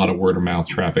I get a lot of word of mouth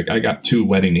traffic. I got 2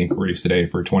 wedding inquiries today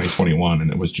for 2021,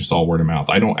 and it was just all word of mouth.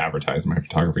 I don't advertise my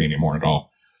photography anymore at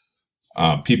all.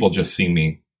 People just see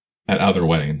me at other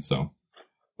weddings. So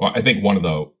I think one of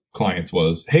the clients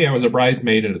was, hey, I was a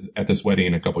bridesmaid at this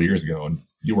wedding a couple years ago, and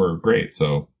you were great.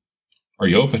 So are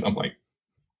you open? I'm like,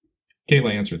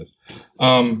 Kayla, answer this.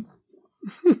 Other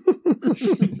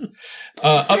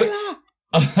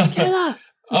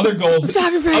goals,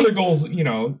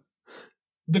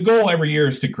 the goal every year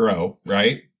is to grow,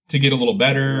 right? To get a little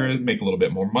better, make a little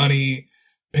bit more money,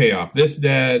 pay off this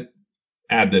debt,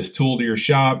 add this tool to your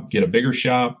shop, get a bigger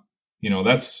shop.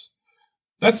 That's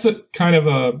a kind of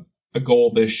a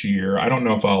goal this year. I don't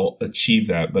know if I'll achieve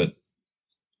that, but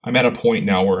I'm at a point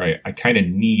now where I kind of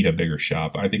need a bigger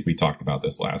shop. I think we talked about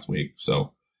this last week.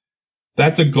 So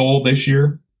that's a goal this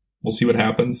year. We'll see what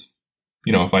happens.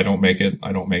 If I don't make it,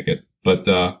 I don't make it. But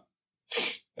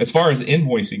as far as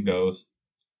invoicing goes,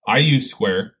 I use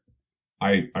Square.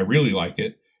 I really like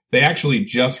it. They actually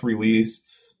just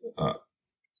released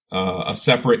a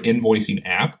separate invoicing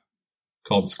app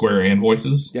called Square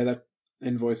Invoices. Yeah, that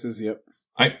Invoices, yep.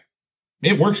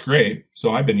 It works great,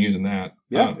 so I've been using that.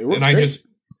 Yeah, it works and great.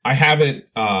 I have it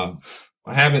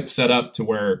set up to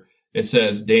where it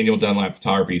says Daniel Dunlap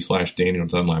Photography / Daniel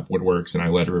Dunlap Woodworks, and I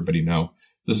let everybody know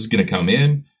this is going to come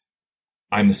in.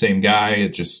 I'm the same guy.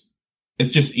 It's just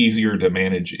easier to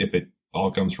manage if it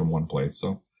all comes from one place.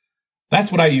 So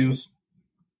that's what I use.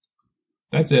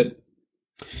 That's it.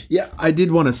 Yeah, I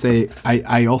did want to say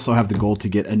I also have the goal to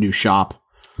get a new shop.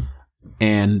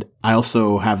 And I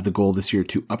also have the goal this year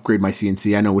to upgrade my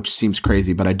CNC. I know, which seems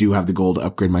crazy, but I do have the goal to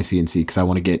upgrade my CNC because I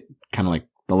want to get kind of like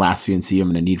the last CNC I'm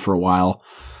going to need for a while.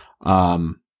 I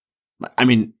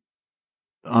mean,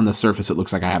 on the surface, it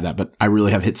looks like I have that, but I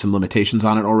really have hit some limitations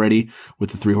on it already with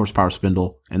the 3 horsepower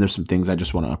spindle. And there's some things I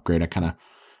just want to upgrade.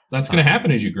 That's going to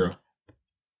happen as you grow.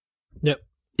 Yep.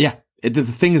 Yeah. The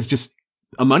thing is just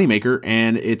a moneymaker,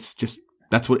 and it's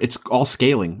all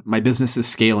scaling. My business is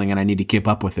scaling, and I need to keep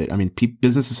up with it. I mean,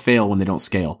 businesses fail when they don't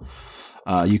scale.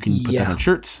 You can put that on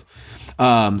shirts.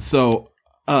 And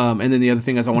then the other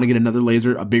thing is I want to get another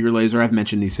laser, a bigger laser. I've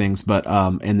mentioned these things, but,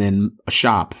 and then a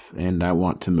shop, and I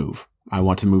want to move. I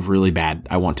want to move really bad.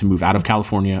 I want to move out of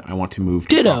California. I want to move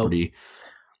to property.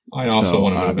 I also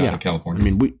want to move out of California. I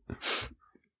mean,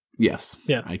 yes.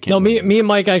 Yeah. I can't. No, me and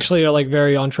Mike actually are like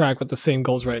very on track with the same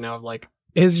goals right now. Like,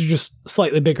 his is just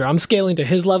slightly bigger. I'm scaling to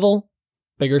his level,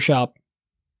 bigger shop,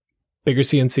 bigger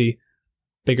CNC,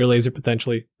 bigger laser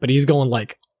potentially, but he's going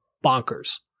like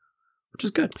bonkers, which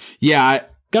is good. Yeah.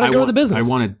 Gotta grow the business.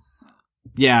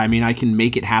 I mean, I can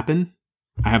make it happen.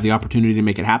 I have the opportunity to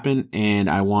make it happen, and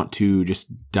I want to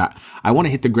I want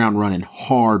to hit the ground running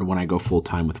hard when I go full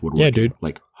time with woodworking. Yeah, dude.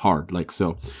 Like hard. Like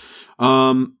so.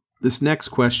 This next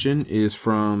question is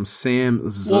from Sam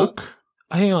Zook.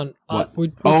 Well, hang on. What?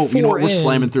 We're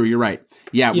slamming through. You're right.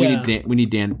 Yeah, we need Dan. We need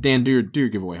Dan. Dan, do your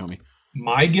giveaway, homie.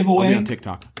 My giveaway? I'll be on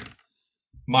TikTok.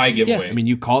 My giveaway. Yeah. I mean,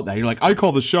 you call it that. You're like, I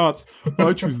call the shots.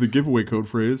 I choose the giveaway code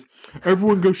phrase.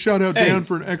 Everyone go shout out Dan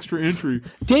for an extra entry.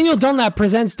 Daniel Dunlap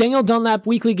presents Daniel Dunlap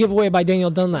Weekly Giveaway by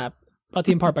Daniel Dunlap. Brought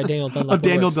to you in part by Daniel Dunlap. A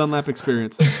Daniel Dunlap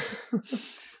experience.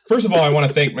 First of all, I want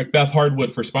to thank Macbeth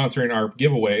Hardwood for sponsoring our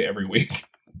giveaway every week.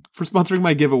 For sponsoring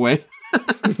my giveaway.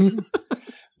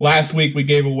 Last week, we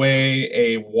gave away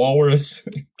a walrus.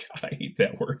 God, I hate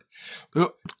that word.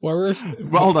 Walrus?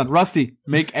 Well, hold on. Rusty,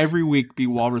 make every week be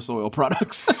walrus oil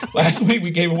products. Last week, we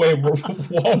gave away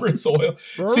walrus oil.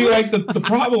 See, like, the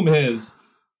problem is,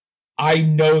 I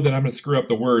know that I'm going to screw up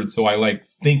the word, so I,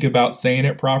 think about saying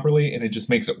it properly, and it just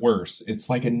makes it worse. It's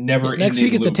like a never-ending Next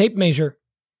week, it's loop. a tape measure.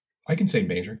 I can say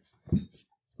measure.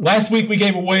 Last week, we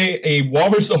gave away a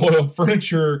walrus oil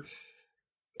furniture,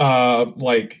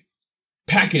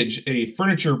 package, a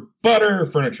furniture butter,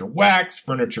 furniture wax,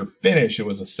 furniture finish. It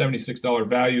was a $76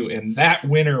 value, and that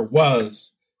winner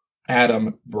was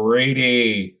Adam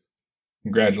Brady.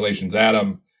 Congratulations,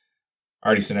 Adam. I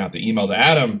already sent out the email to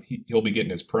Adam. He'll be getting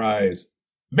his prize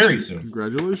very soon.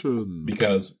 Congratulations.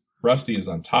 Because Rusty is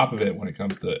on top of it when it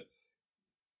comes to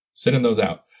sending those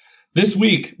out. This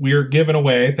week, we are giving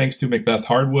away, thanks to Macbeth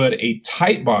Hardwood, a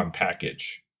Titebond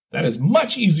package. That is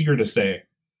much easier to say.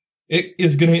 It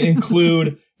is going to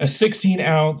include a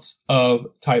 16-ounce of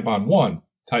Titebond 1,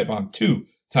 Titebond 2,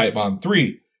 Titebond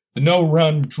 3, the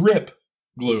no-run drip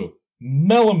glue,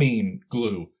 melamine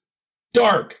glue,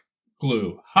 dark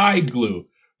glue, hide glue,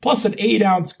 plus an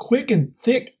 8-ounce quick and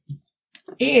thick,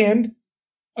 and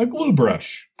a glue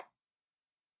brush.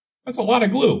 That's a lot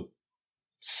of glue.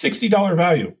 $60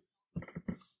 value.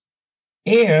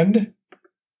 And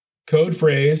code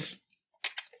phrase,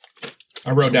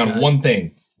 I wrote down one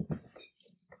thing.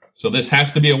 So this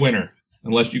has to be a winner,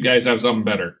 unless you guys have something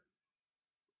better.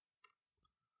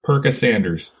 Perka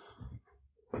Sanders.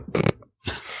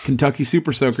 Kentucky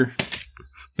Super Soaker.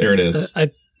 There it is.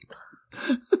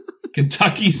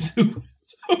 Kentucky Super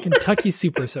Soaker. Kentucky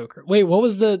Super Soaker. Wait, what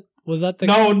was that the...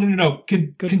 No.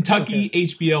 Kentucky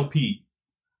HVLP.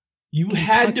 You Kentucky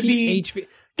had to be...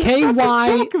 KY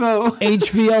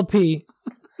HVLP.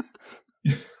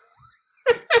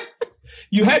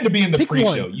 You had to be in the Pick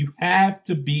pre-show. one. You have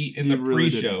to be in the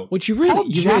pre-show. Which you Paul really have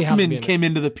to Jackman be in came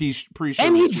into the pre-show.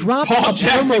 And he dropped a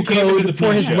promo code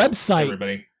for his website.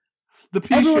 Everybody.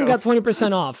 Everyone got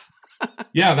 20% off.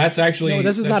 Yeah, that's actually... No,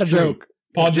 this is not a true. joke.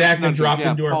 Paul Jackman dropped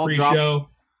into our pre-show.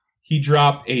 He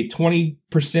dropped a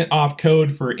 20% off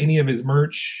code for any of his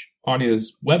merch on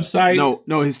his website.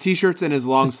 No, his t-shirts and his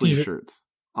long sleeve shirts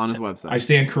on his website. I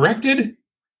stand corrected.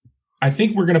 I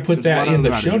think we're going to put that in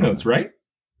the show notes, right?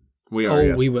 We are.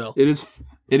 Yes. We will. It is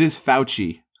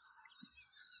Fauci.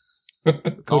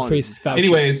 Code phrase Fauci.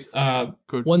 Anyways,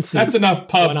 one seat, that's enough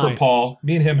pub for eye. Paul.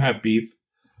 Me and him have beef.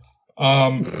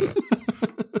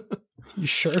 You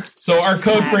sure? So our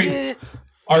code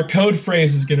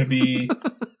phrase is going to be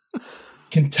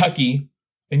Kentucky,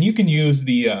 and you can use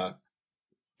the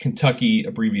Kentucky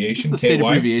abbreviation. Just the state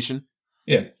abbreviation.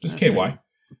 Yeah, just KY.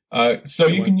 So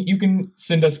you can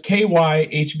send us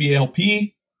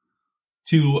KYHBLP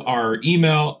to our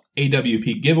email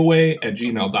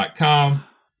awpgiveaway@gmail.com.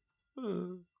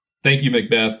 Thank you,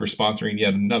 Macbeth, for sponsoring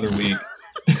yet another week.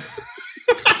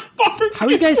 How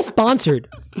are you guys sponsored?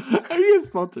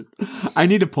 I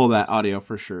need to pull that audio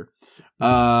for sure.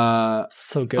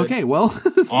 So good. Okay, well,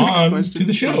 this on next question to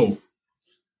the show.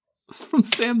 It's from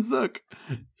Sam Zook.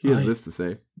 He has this to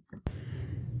say.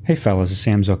 Hey fellas, it's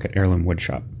Sam Zook at Heirloom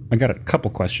Woodshop. I got a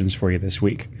couple questions for you this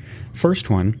week. First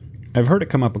one, I've heard it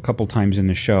come up a couple times in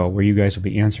the show where you guys will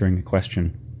be answering a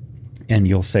question and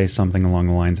you'll say something along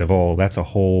the lines of, oh, that's a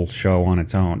whole show on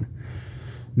its own.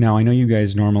 Now, I know you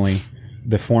guys normally,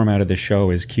 the format of the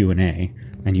show is Q&A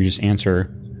and you just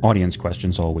answer audience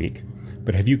questions all week.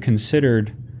 But have you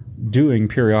considered doing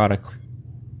periodic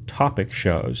topic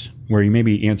shows where you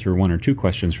maybe answer one or two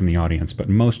questions from the audience, but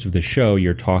most of the show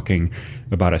you're talking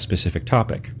about a specific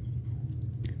topic?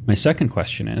 My second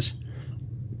question is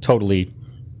totally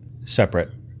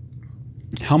separate.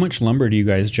 How much lumber do you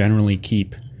guys generally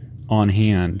keep on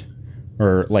hand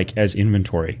or like as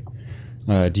inventory?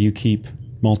 Do you keep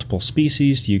multiple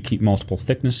species? Do you keep multiple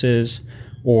thicknesses?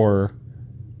 Or,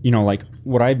 you know, like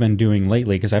what I've been doing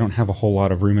lately, because I don't have a whole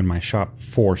lot of room in my shop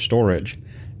for storage,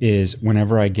 is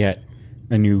whenever I get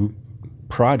a new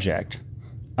project,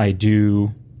 I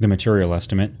do the material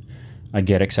estimate, I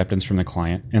get acceptance from the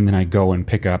client, and then I go and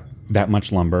pick up that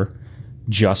much lumber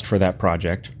just for that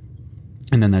project.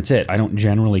 And then that's it. I don't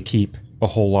generally keep a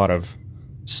whole lot of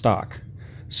stock.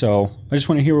 So I just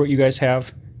want to hear what you guys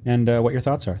have and what your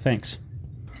thoughts are. Thanks.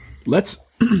 Let's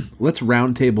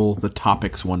roundtable the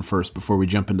topics one first before we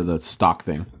jump into the stock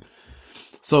thing.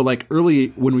 So like early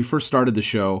when we first started the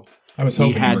show, I was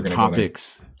hoping we had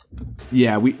topics.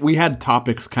 Yeah, we had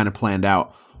topics kind of planned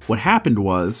out. What happened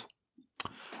was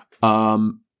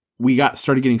we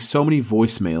started getting so many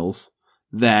voicemails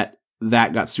that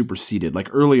got superseded. Like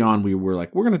early on, we were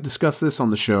like, we're going to discuss this on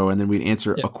the show, and then we'd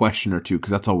answer a question or two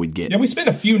because that's all we'd get. Yeah, we spent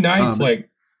a few nights like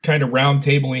kind of round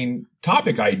tabling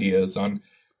topic ideas on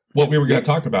what we were going to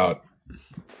talk about.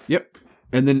 Yep.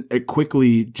 And then it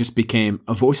quickly just became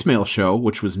a voicemail show,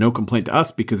 which was no complaint to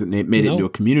us because it made it into a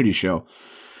community show.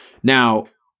 Now,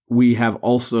 we have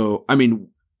also, I mean,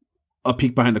 a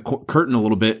peek behind the curtain a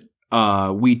little bit.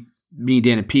 Me,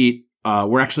 Dan, and Pete,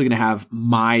 we're actually going to have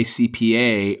my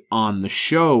CPA on the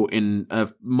show in a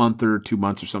month or 2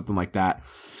 months or something like that.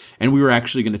 And we were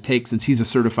actually going to take, since he's a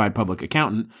certified public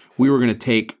accountant, we were going to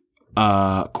take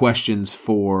questions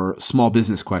for small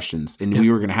business questions. And we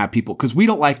were going to have people, because we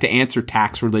don't like to answer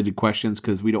tax related questions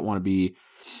because we don't want to be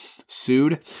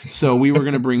sued. So we were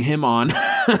going to bring him on.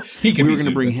 We were going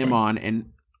to bring him on, and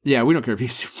yeah, we don't care if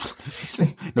he's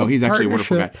no, he's actually a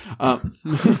wonderful guy.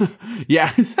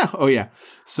 Yeah. Oh yeah.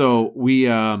 So we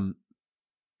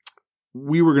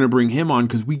we were going to bring him on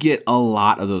because we get a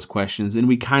lot of those questions and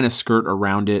we kind of skirt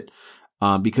around it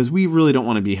because we really don't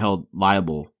want to be held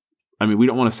liable. I mean, we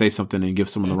don't want to say something and give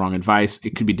someone the wrong advice.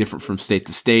 It could be different from state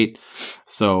to state.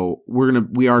 So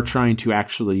we are trying to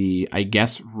actually, I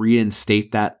guess,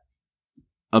 reinstate that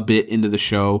a bit into the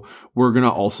show. We're going to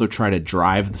also try to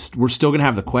drive we're still going to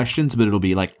have the questions, but it'll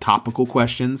be like topical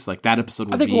questions. Like that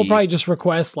episode will be, I think we'll probably just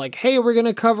request like, hey, we're going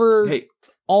to cover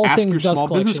all things dust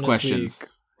small business questions this week,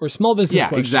 or small business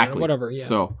questions, exactly. or whatever. Yeah.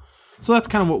 So that's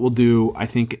kind of what we'll do, I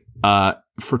think,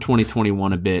 for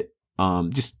 2021 a bit.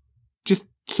 Just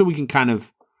so we can kind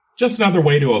of... Just another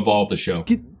way to evolve the show.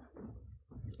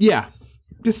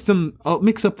 Just I'll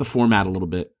mix up the format a little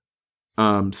bit.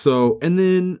 And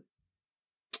then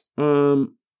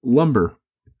lumber.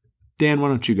 Dan, why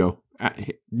don't you go?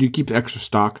 Do you keep extra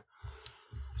stock?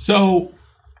 So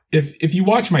if you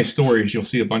watch my stories, you'll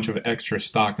see a bunch of extra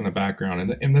stock in the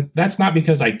background. And that's not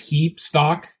because I keep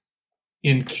stock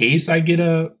in case I get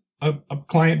a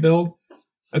client build.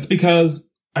 That's because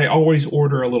I always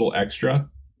order a little extra.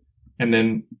 And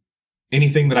then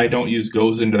anything that I don't use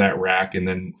goes into that rack, and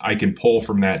then I can pull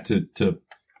from that to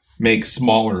make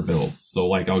smaller builds. So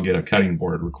like I'll get a cutting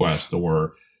board request,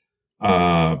 or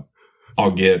I'll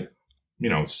get,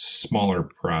 smaller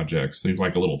projects. There's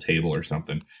like a little table or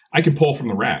something. I can pull from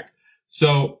the rack.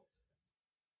 So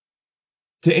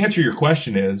to answer your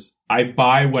question is, I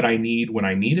buy what I need when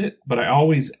I need it, but I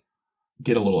always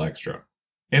get a little extra.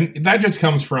 And that just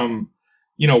comes from,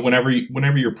 whenever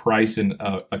you're pricing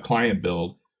a client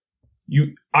build,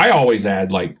 I always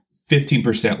add like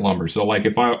 15% lumber. So like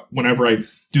whenever I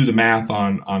do the math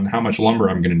on how much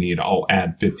lumber I'm going to need, I'll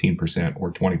add 15%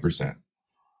 or 20%.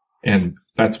 And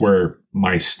that's where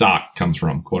my stock comes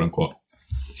from, quote unquote.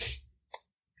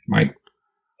 Mike?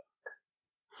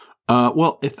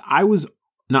 Well, if I was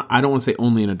not, I don't want to say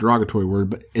only in a derogatory word,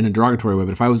 but in a derogatory way,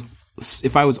 but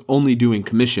if I was only doing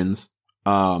commissions,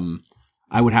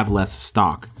 I would have less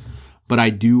stock. But I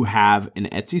do have an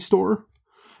Etsy store,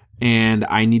 and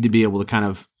I need to be able to kind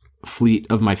of fleet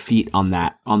of my feet on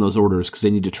those orders because they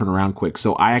need to turn around quick.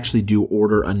 So I actually do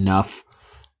order enough.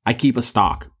 I keep a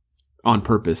stock on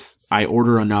purpose. I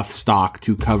order enough stock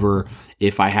to cover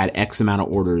if I had X amount of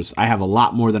orders. I have a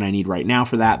lot more than I need right now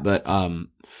for that, but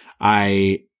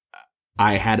I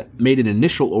had made an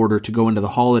initial order to go into the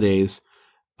holidays.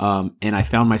 And I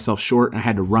found myself short and I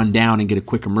had to run down and get a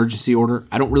quick emergency order.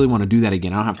 I don't really want to do that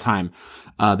again. I don't have time.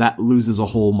 That loses a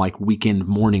whole weekend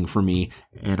morning for me,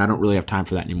 and I don't really have time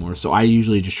for that anymore. So I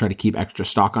usually just try to keep extra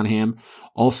stock on hand.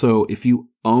 Also, if you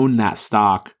own that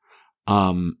stock,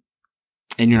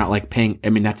 and you're not paying, I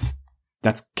mean, that's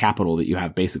capital that you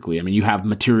have basically. I mean, you have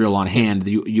material on hand.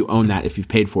 You own that if you've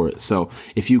paid for it. So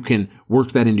if you can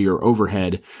work that into your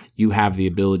overhead, you have the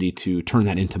ability to turn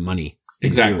that into money.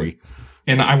 Exactly.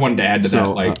 And I wanted to add to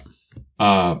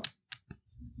that,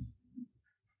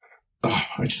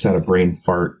 I just had a brain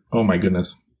fart. Oh my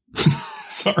goodness.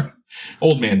 Sorry.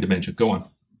 Old man dementia. Go on.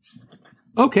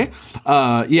 Okay.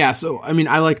 So, I mean,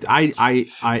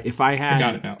 if I had, I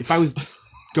got it now. If I was,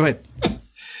 go ahead.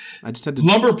 I just had to.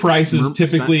 Lumber prices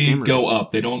typically go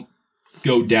up. They don't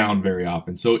go down very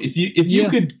often. So if you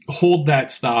could hold that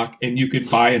stock and you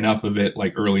could buy enough of it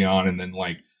early on, and then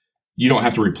you don't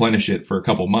have to replenish it for a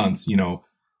couple months,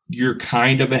 you're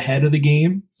kind of ahead of the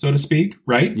game, so to speak,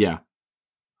 right? Yeah.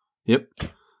 Yep.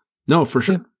 No, for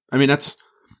sure. Yeah. I mean,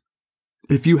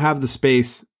 if you have the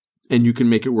space and you can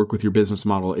make it work with your business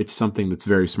model, it's something that's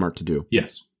very smart to do.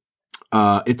 Yes.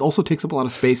 It also takes up a lot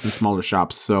of space in smaller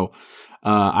shops. So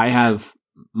I have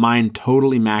mine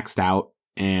totally maxed out,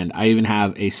 and I even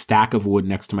have a stack of wood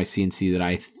next to my CNC that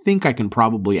I think I can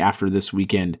probably, after this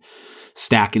weekend,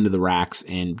 stack into the racks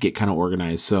and get kind of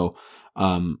organized. So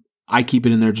I keep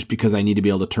it in there just because I need to be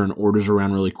able to turn orders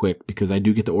around really quick, because I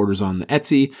do get the orders on the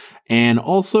Etsy. And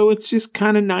also it's just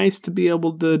kind of nice to be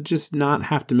able to just not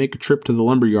have to make a trip to the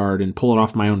lumber yard and pull it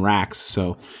off my own racks.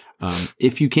 So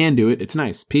if you can do it, it's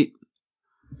nice. Pete?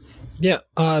 Yeah,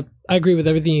 I agree with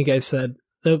everything you guys said.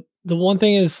 The one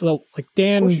thing is,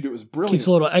 Dan keeps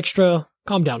a little extra.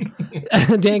 Calm down.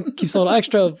 Dan keeps a little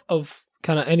extra of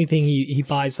kind of anything he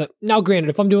buys. Now, granted,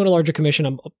 if I'm doing a larger commission,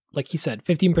 I'm, like he said,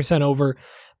 15% over.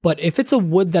 But if it's a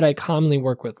wood that I commonly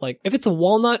work with, if it's a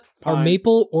walnut or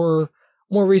maple or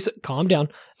more recent, calm down.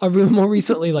 More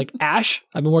recently, ash.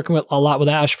 I've been working a lot with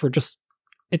ash for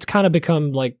it's kind of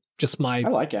become just my, I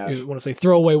like ash. I want to say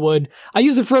throwaway wood. I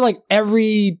use it for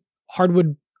every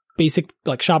hardwood basic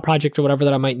shop project or whatever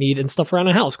that I might need and stuff around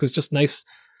the house, because just nice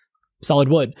solid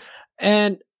wood.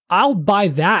 And I'll buy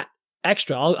that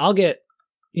extra. I'll get,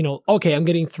 okay, I'm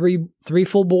getting three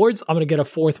full boards. I'm going to get a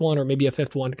fourth one or maybe a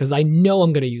fifth one because I know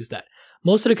I'm going to use that.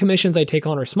 most of the commissions I take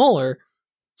on are smaller.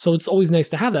 So it's always nice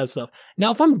to have that stuff.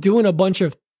 Now, if I'm doing a bunch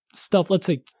of stuff, let's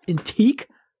say in teak,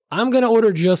 I'm going to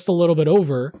order just a little bit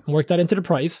over and work that into the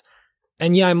price.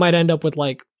 And yeah, I might end up with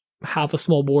like half a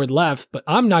small board left, but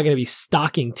I'm not going to be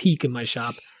stocking teak in my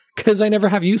shop because I never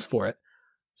have use for it.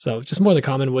 So just more the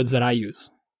common woods that I use.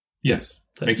 Yes.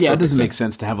 Yeah, it doesn't make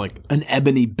sense to have like an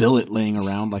ebony billet laying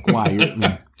around. Like, why?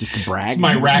 You're just to brag? It's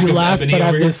my rack of ebony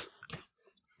over here.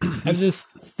 I have this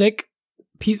thick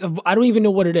piece of, I don't even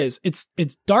know what it is. It's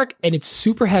dark and it's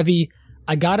super heavy.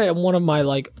 I got it at one of my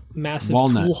like massive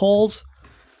tool hauls.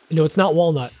 No, it's not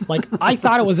walnut. Like I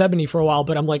thought it was ebony for a while,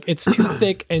 but I'm like, it's too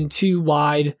thick and too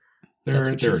wide. There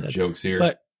are jokes here.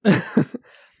 But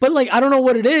but like I don't know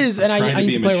what it is, and I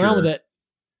need to play around with it.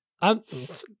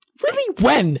 Really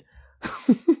when?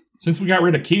 Since we got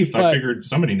rid of Keith, I figured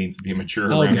somebody needs to be mature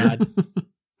around here.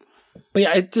 But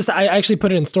yeah, I actually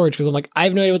put it in storage because I'm like, I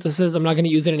have no idea what this is. I'm not going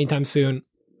to use it anytime soon.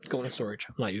 It's going in storage.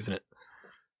 I'm not using it.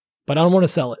 But I don't want to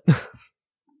sell it.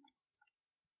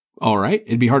 All right.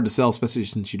 It'd be hard to sell, especially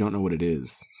since you don't know what it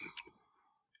is.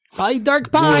 Probably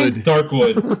dark pine. Dark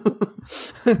wood.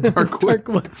 Dark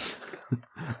wood.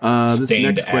 This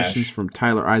next question is from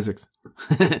Tyler Isaacs.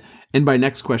 And by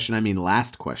next question, I mean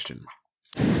last question.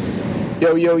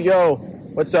 Yo.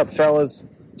 What's up, fellas?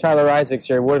 Tyler Isaacs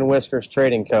here, Wood & Whiskers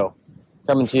Trading Co.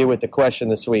 Coming to you with the question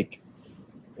this week.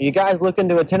 Are you guys looking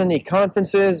to attend any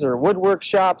conferences or wood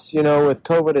workshops? You know, with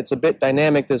COVID, it's a bit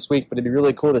dynamic this week, but it'd be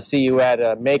really cool to see you at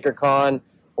MakerCon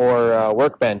or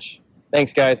Workbench.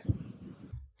 Thanks, guys.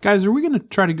 Guys, are we going to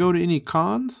try to go to any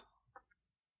cons?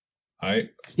 What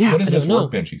is this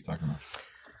Workbench he's talking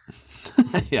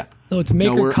about? Yeah. No, it's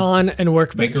MakerCon and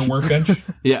Workbench. Maker Workbench?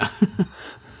 Yeah.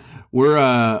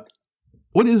 We're,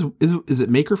 what is it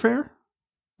Maker Faire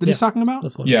that he's talking about?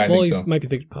 That's one. Yeah, I think he so. might be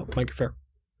thinking about Maker Faire.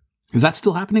 Is that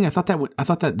still happening? I thought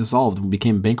that dissolved and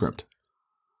became bankrupt.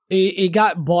 It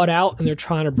got bought out, and they're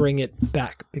trying to bring it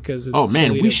back because it's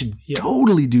we should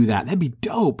totally do that. That'd be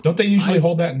dope. Don't they usually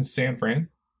hold that in San Fran?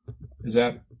 Is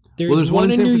that? There's one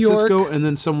in San Francisco York. and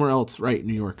then somewhere else, right?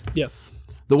 New York. Yeah.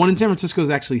 The one in San Francisco is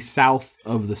actually south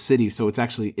of the city, so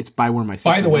it's by where my sister.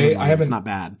 By the way, it's not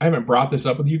bad. I haven't brought this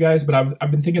up with you guys, but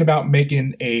I've been thinking about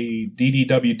making a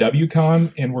DDWW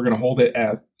con, and we're going to hold it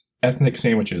at Ethnic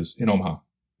Sandwiches in Omaha.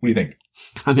 What do you think?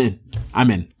 I'm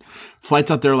in.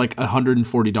 Flights out there are like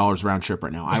 $140 round trip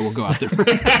right now. I will go out there.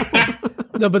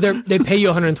 No, but they pay you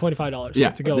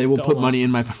 $125 to go. They will to put Omaha. money in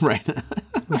my right.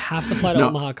 We have to fly to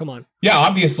Omaha. Come on. Yeah,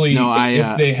 obviously,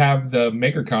 if they have the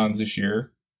Maker Cons this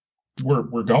year,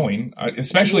 we're going,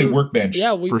 especially Workbench.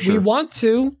 Yeah, we want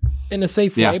to in a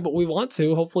safe way, but we want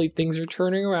to. Hopefully, things are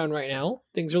turning around right now.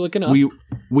 Things are looking up.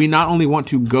 We not only want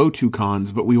to go to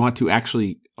cons, but we want to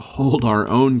actually hold our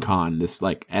own con. This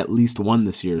at least one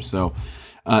this year. So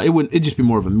it'd just be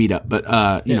more of a meetup,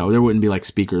 but you know, there wouldn't be like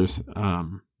speakers.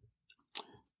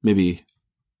 Maybe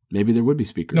there would be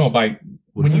speakers. No,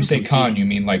 when you say con, you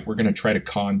mean like we're going to try to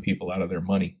con people out of their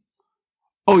money.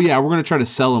 Oh yeah, we're going to try to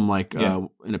sell them like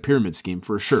in a pyramid scheme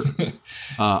for sure.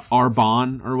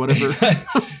 Arbonne or whatever.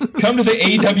 Come to the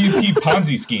AWP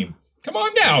Ponzi scheme. Come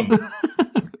on down.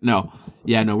 No,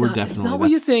 we're definitely. It's not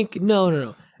what you think.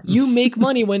 No. You make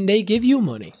money when they give you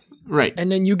money. Right.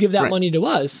 And then you give that money to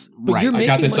us. But you're I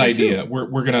got this idea. Too.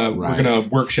 We're gonna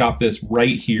workshop this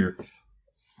right here.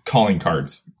 Calling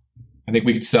cards. I think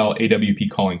we could sell AWP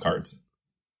calling cards.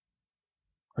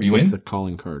 Are you in? It's a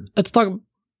calling card. Let's talk.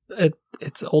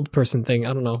 It's an old person thing.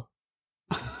 I don't know.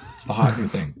 It's the hot new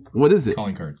thing. What is it?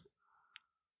 Calling cards.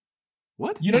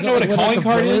 What? You don't know what a calling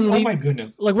card is? Oh my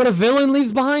goodness! Like what a villain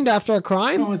leaves behind after a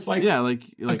crime? No, it's like like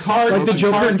a card. Like the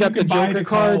Joker's got the Joker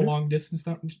card. Long distance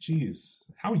stuff. Jeez,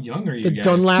 how young are you? The guys?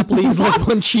 Dunlap leaves like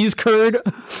one cheese curd.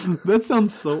 That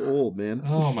sounds so old, man.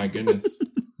 Oh my goodness!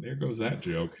 There goes that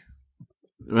joke.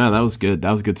 Wow, that was good.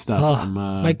 That was good stuff. I'm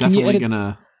Mike, definitely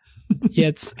gonna. Yeah,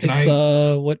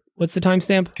 what's the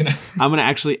timestamp? I'm gonna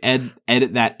actually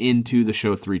edit that into the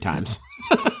show 3 times.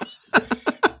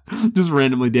 Just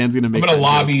randomly, Dan's gonna make. I'm gonna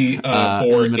lobby for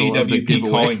AWP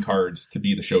calling cards to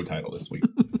be the show title this week.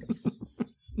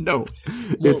 No,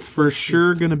 it's for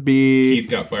sure gonna be Keith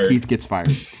got fired. Keith gets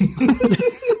fired.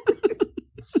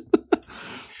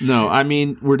 No, I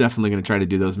mean, we're definitely going to try to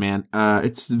do those, man.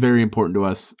 It's very important to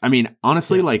us. I mean,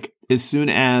 honestly, like as soon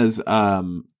as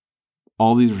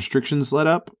all these restrictions let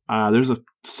up, there's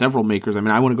several makers. I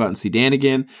mean, I want to go out and see Dan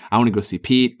again. I want to go see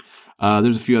Pete.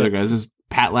 There's a few other guys. There's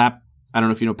Pat Lap. I don't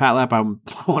know if you know Pat Lap. I want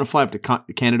to fly up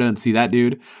to Canada and see that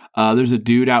dude. There's a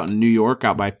dude out in New York,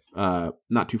 out by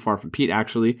not too far from Pete,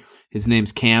 actually. His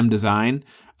name's Cam Design.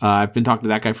 I've been talking to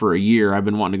that guy for a year. I've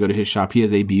been wanting to go to his shop. He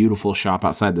has a beautiful shop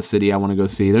outside the city I want to go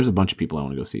see. There's a bunch of people I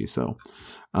want to go see. So,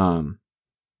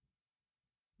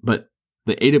 but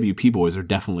the AWP boys are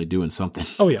definitely doing something.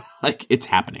 Oh yeah. Like, it's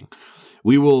happening.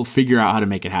 We will figure out how to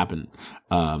make it happen.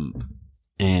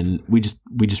 And we just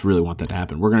really want that to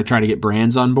happen. We're going to try to get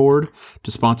brands on board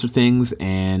to sponsor things,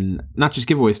 and not just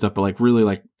giveaway stuff, but like really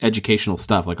like educational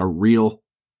stuff, like a real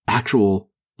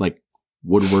actual like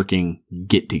woodworking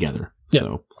get together. Yeah.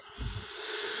 So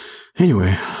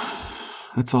anyway,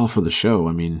 that's all for the show.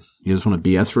 I mean, you just want to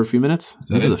BS for a few minutes?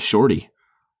 This is a shorty.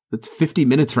 It's 50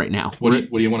 minutes right now. What do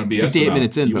you want to BS 58 about?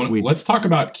 minutes in, but let's talk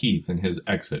about Keith and his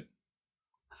exit.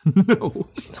 No.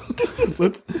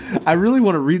 I really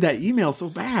want to read that email so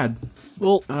bad.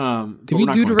 Well, did we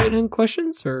do the written-in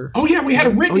questions or? Oh yeah, we had a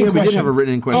written-in question. We did have a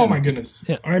written-in question. Oh my goodness.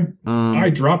 Yeah. I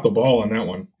dropped the ball on that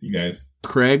one, you guys.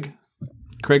 Craig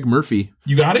Murphy.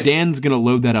 You got it? Dan's going to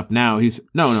load that up now.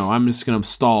 No, I'm just going to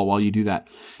stall while you do that.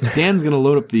 Dan's going to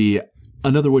load up the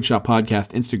Another Woodshop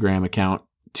Podcast Instagram account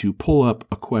to pull up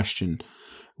a question.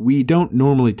 We don't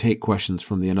normally take questions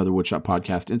from the Another Woodshop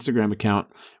Podcast Instagram account.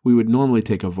 We would normally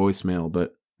take a voicemail,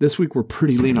 but this week we're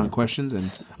pretty lean on questions. And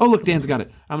oh, look, Dan's got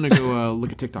it. I'm going to go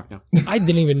look at TikTok now. I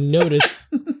didn't even notice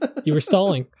you were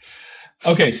stalling.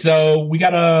 Okay, so we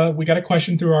got a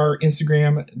question through our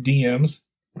Instagram DMs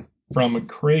from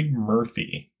Craig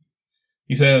Murphy.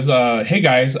 He says, "Hey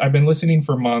guys, I've been listening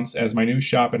for months as my new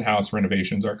shop and house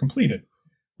renovations are completed.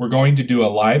 We're going to do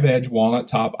a live edge walnut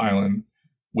top island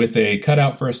with a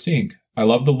cutout for a sink. I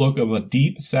love the look of a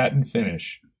deep satin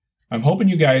finish. I'm hoping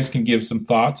you guys can give some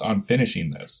thoughts on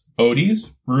finishing this.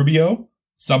 Odie's, Rubio,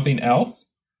 something else?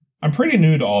 I'm pretty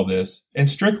new to all this and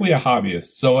strictly a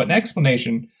hobbyist, so an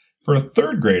explanation for a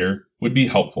third grader would be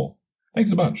helpful.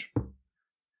 Thanks a bunch."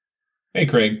 Hey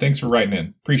Craig, thanks for writing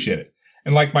in. Appreciate it.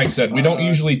 And like Mike said, we don't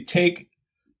usually take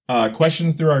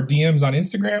questions through our DMs on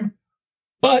Instagram,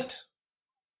 but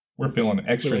we're feeling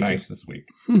extra nice this week.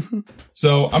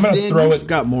 So I'm going to throw it.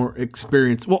 Got more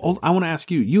experience. Well, I want to ask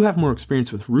you. You have more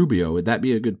experience with Rubio. Would that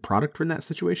be a good product for in that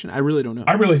situation? I really don't know.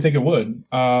 I really think it would.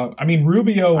 I mean,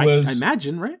 Rubio was. I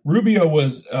imagine, right? Rubio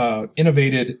was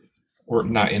innovated, or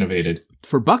not innovated,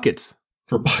 for buckets.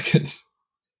 For buckets.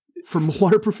 For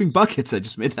waterproofing buckets. I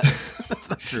just made that. That's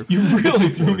not true. You really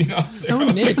threw me off there. So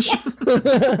niche.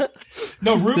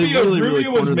 No,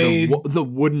 Rubio was made the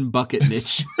wooden bucket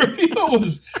niche. Rubio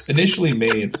was initially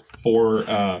made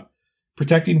for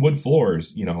protecting wood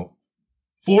floors. You know,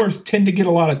 floors tend to get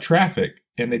a lot of traffic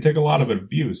and they take a lot of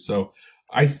abuse. So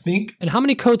I think. And how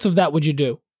many coats of that would you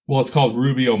do? Well, it's called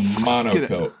Rubio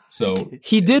Monocoat. So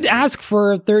he did ask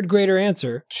for a third grader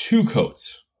answer. 2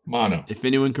 coats. Mono. If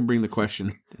anyone can bring the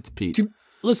question, it's Pete.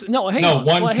 Listen, hang on.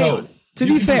 One coat. To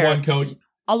be fair, one coat.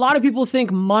 A lot of people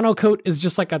think monocoat is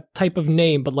just like a type of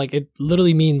name, but like it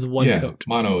literally means one coat.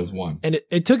 Mono is one. And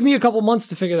it took me a couple months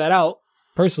to figure that out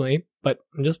personally, but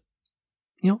I'm just,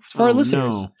 for our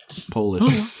listeners. No.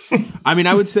 Polish. I mean,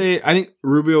 I think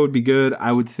Rubio would be good.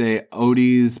 I would say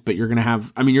Odie's, but you're going to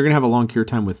have a long cure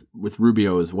time with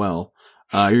Rubio as well.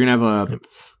 You're going to have a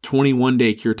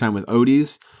 21-day cure time with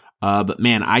Odie's. But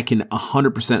man, I can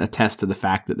 100% attest to the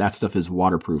fact that stuff is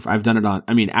waterproof. I've done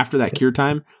it after that cure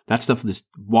time, that stuff, this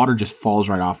water just falls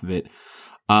right off of it.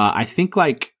 I think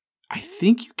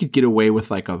you could get away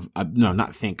with I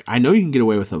know you can get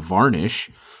away with a varnish,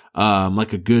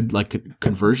 like a good, like a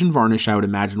conversion varnish, I would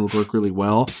imagine would work really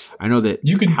well. I know that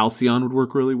Halcyon would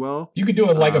work really well. You could do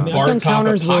it like a bar top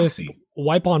epoxy.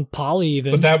 Wipe on poly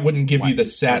even. But that wouldn't give you the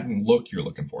satin look you're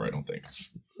looking for, I don't think.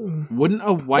 Wouldn't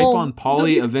a wipe on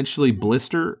poly eventually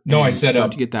blister? No, I said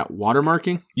start to get that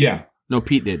watermarking. Yeah, no,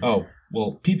 Pete did. Oh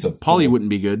well, pizza poly wouldn't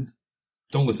be good.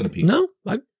 Don't listen to Pete. No,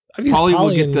 I've used poly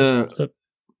will get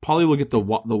poly will get the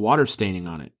water staining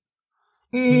on it.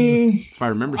 If I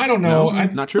remember, I don't know. No,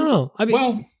 not true. I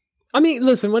don't know.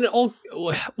 Listen, when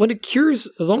it cures,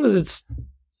 as long as it's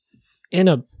in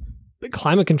a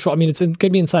climate control. I mean, it's going to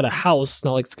be inside a house.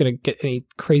 Not like it's going to get any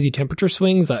crazy temperature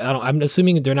swings. I'm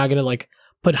assuming they're not going to like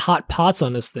put hot pots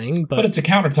on this thing, but it's a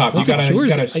countertop. You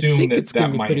gotta assume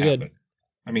that might happen. Good.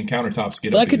 I mean, countertops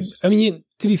get abused.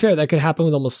 To be fair, that could happen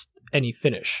with almost any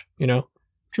finish.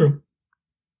 True.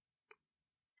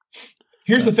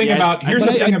 Here's the thing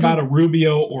about a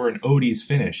Rubio or an Odie's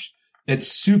finish. It's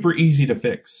super easy to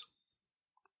fix.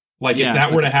 If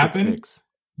that were to happen,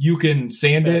 you can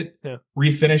sand it,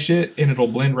 refinish it, and it'll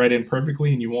blend right in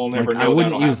perfectly, and you won't ever know. I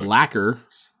wouldn't use lacquer.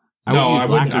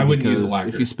 I wouldn't use lacquer.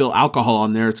 If you spill alcohol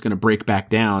on there, it's going to break back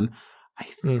down. I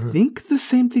think the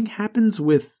same thing happens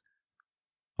with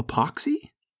epoxy.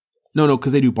 No,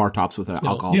 because they do bar tops with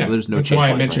alcohol, Yeah, so there's no that's chance. why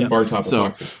I mentioned bar top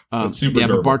epoxy. It's super but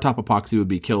durable. bar top epoxy would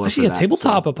be killer. Actually, for that,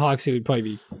 tabletop epoxy would probably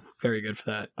be very good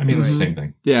for that. I mean, it's the same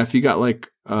thing. Yeah, if you got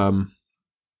like tabletop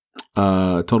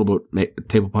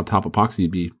epoxy,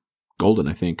 would be golden,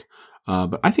 I think.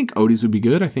 But I think Odie's would be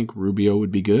good. I think Rubio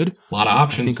would be good. A lot of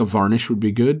options. I think a varnish would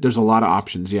be good. There's a lot of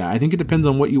options. Yeah, I think it depends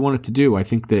on what you want it to do. I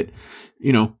think that,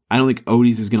 I don't think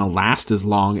Odie's is going to last as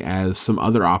long as some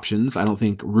other options. I don't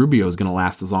think Rubio is going to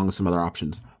last as long as some other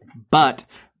options. But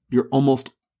you're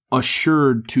almost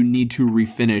assured to need to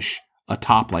refinish a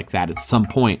top like that at some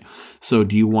point. So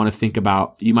do you want to think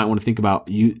about, you might want to think about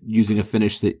using a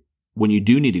finish that when you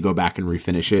do need to go back and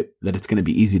refinish it, that it's going to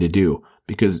be easy to do,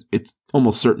 because it's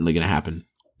almost certainly going to happen.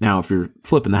 Now, if you're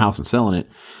flipping the house and selling it,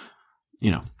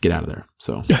 get out of there.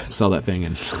 So sell that thing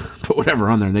and put whatever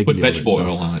on there. And they put can vegetable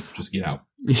oil on it. Just get out.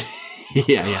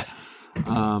 yeah.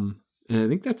 And I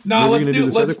think that's let's do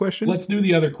this other question. Let's do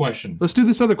the other question. Let's do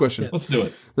this other question. Yeah. Let's do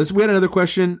it. We had another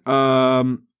question.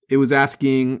 It was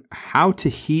asking how to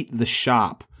heat the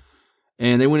shop.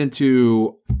 And they went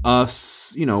into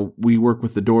us, we work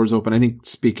with the doors open. I think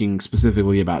speaking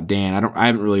specifically about Dan, I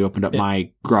haven't really opened up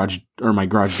my garage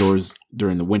doors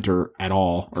during the winter at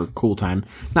all, or cool time.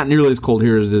 Not nearly as cold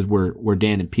here as is where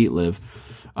Dan and Pete live.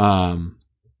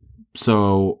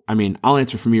 So, I mean, I'll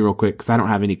answer for me real quick because I don't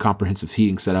have any comprehensive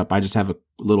heating set up. I just have a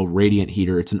little radiant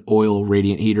heater. It's an oil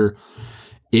radiant heater.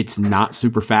 It's not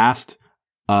super fast.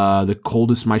 The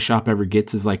coldest my shop ever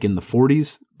gets is like in the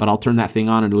 40s, but I'll turn that thing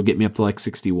on and it'll get me up to like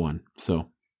 61. So,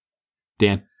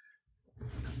 Dan.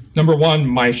 Number one,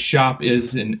 my shop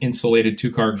is an insulated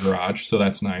 2-car garage, so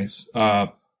that's nice.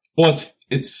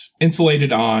 It's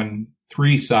insulated on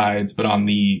 3 sides, but on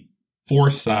the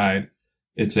 4th side,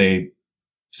 it's a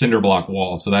cinder block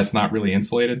wall, so that's not really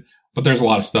insulated. But there's a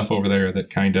lot of stuff over there that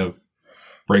kind of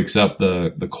breaks up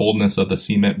the coldness of the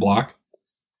cement block.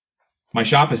 My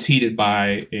shop is heated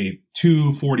by a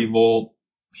 240-volt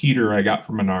heater I got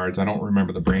from Menards. I don't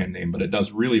remember the brand name, but it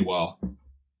does really well.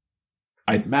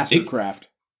 Mastercraft.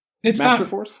 It's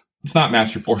Masterforce? It's not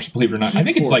Masterforce, believe it or not. I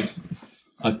think it's like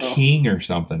a King or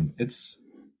something.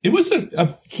 It was a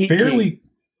fairly...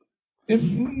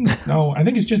 no, I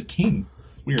think it's just King.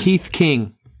 It's weird. Keith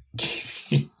King.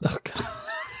 Oh, God.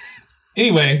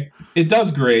 Anyway, it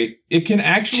does great. It can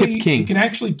actually Chip King. It can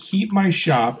actually keep my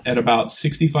shop at about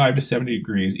 65 to 70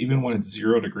 degrees, even when it's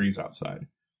 0 degrees outside.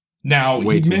 Now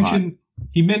he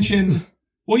mentioned.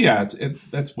 Well, yeah,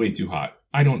 that's way too hot.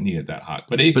 I don't need it that hot,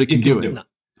 but it can do it.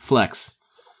 Flex.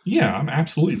 Yeah, I'm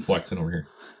absolutely flexing over here.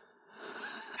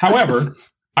 However,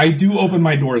 I do open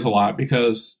my doors a lot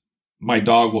because my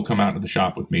dog will come out to the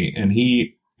shop with me, and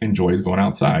he enjoys going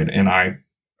outside, and I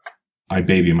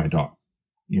baby my dog.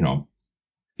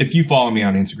 If you follow me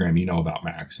on Instagram, you know about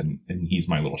Max, and he's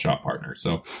my little shop partner.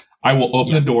 So I will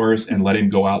open the doors and let him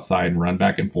go outside and run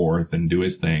back and forth and do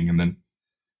his thing. And then,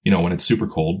 when it's super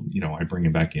cold, I bring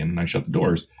him back in and I shut the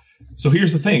doors. So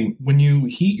here's the thing. When you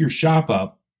heat your shop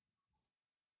up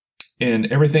and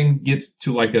everything gets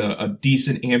to like a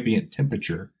decent ambient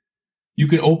temperature, you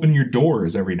can open your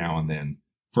doors every now and then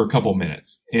for a couple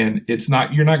minutes. And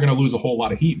you're not going to lose a whole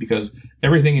lot of heat because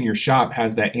everything in your shop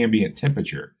has that ambient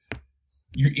temperature.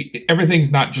 Everything's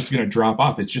not just going to drop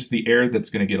off. It's just the air that's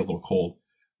going to get a little cold.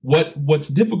 What's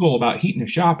difficult about heating a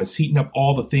shop is heating up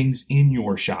all the things in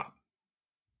your shop.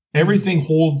 Everything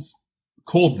holds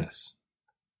coldness,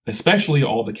 especially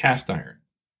all the cast iron.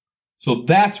 So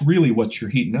that's really what you're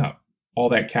heating up, all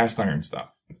that cast iron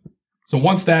stuff. So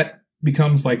once that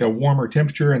becomes like a warmer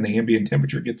temperature and the ambient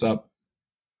temperature gets up,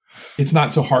 it's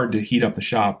not so hard to heat up the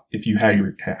shop if you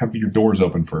have your doors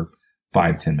open for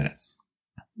 5-10 minutes.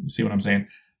 See what I'm saying?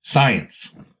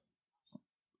 Science.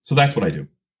 So that's what I do.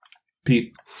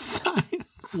 Pete.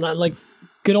 Science. Not like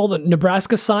good old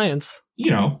Nebraska science.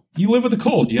 You live with the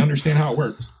cold. You understand how it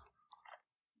works.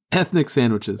 Ethnic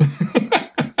sandwiches.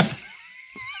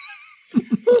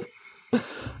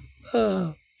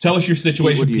 Tell us your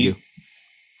situation, Pete.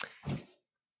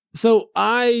 So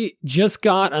I just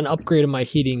got an upgrade in my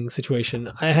heating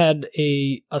situation. I had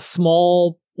a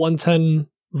small 110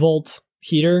 volt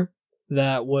heater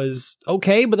that was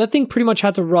okay, but that thing pretty much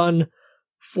had to run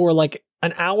for like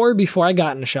an hour before I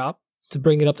got in the shop to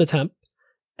bring it up to temp.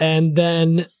 And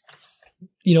then,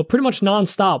 pretty much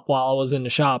nonstop while I was in the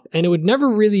shop. And it would never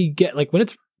really get, like when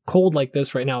it's cold like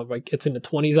this right now, like it's in the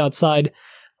 20s outside,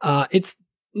 it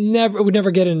would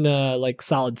never get in like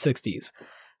solid 60s,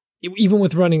 even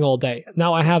with running all day.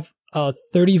 Now I have a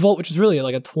 30 volt, which is really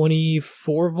like a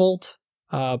 24 volt,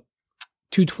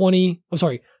 220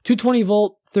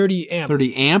 volt, 30 amp.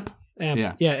 30 amp?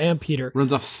 Yeah, amp heater.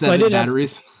 Runs off 7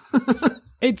 batteries.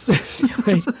 It's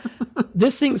right.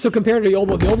 This thing, so compared to the old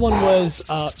one was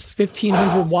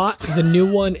 1,500 watt. The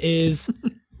new one is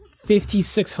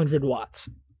 5,600 watts.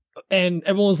 And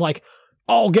everyone was like,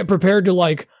 oh, get prepared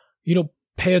to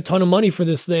pay a ton of money for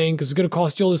this thing because it's going to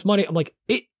cost you all this money. I'm like,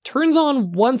 it turns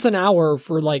on once an hour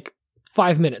for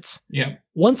 5 minutes. Yeah.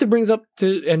 Once it brings up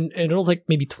to, and it'll take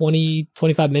maybe 20,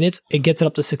 25 minutes, it gets it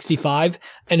up to 65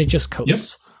 and it just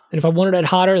coasts. Yep. And if I wanted it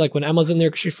hotter, like when Emma's in there,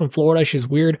 'cause she's from Florida, she's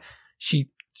weird, she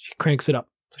cranks it up.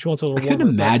 So she wants a little warmer. I couldn't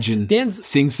imagine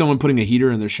seeing someone putting a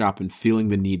heater in their shop and feeling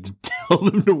the need to tell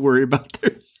them to worry about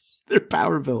their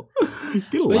power bill.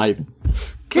 Get a life.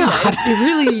 God. It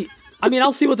really, I mean,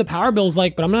 I'll see what the power bill's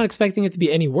like, but I'm not expecting it to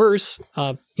be any worse.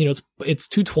 It's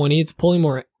 220, it's pulling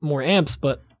more amps,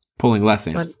 but pulling less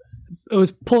amps. It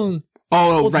was pulling.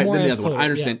 Oh, right. Then the other one. I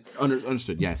understand. Yeah.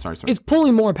 Understood. Yeah. Sorry. It's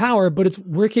pulling more power, but it's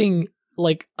working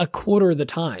a quarter of the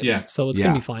time. Yeah. So it's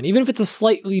going to be fine. Even if it's a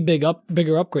slightly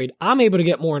bigger upgrade, I'm able to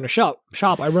get more in a shop.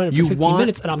 I run it for 15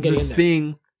 minutes and I'm getting in there. The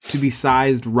thing to be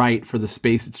sized right for the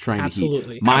space it's trying to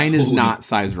heat. Mine is not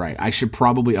sized right. I should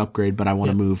probably upgrade, but I want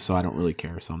to move, so I don't really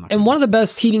care. So I'm not. And one of the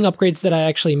best heating upgrades that I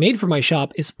actually made for my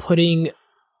shop is putting,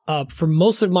 for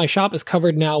most of my shop is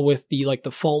covered now with the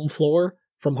foam floor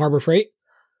from Harbor Freight.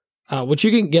 Which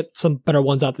you can get some better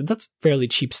ones out there. That's fairly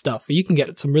cheap stuff. You can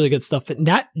get some really good stuff. And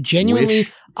that genuinely,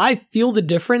 I feel the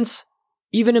difference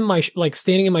even in my,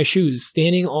 standing in my shoes,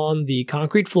 standing on the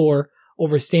concrete floor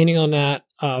over standing on that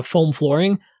foam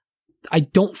flooring. I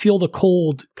don't feel the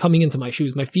cold coming into my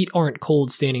shoes. My feet aren't cold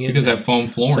standing in because that foam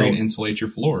flooring insulates your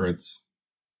floor.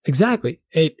 Exactly.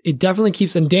 It definitely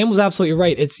keeps, and Dan was absolutely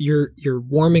right. It's you're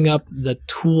warming up the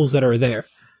tools that are there.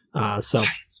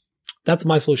 Science. That's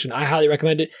my solution. I highly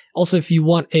recommend it. Also, if you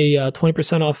want a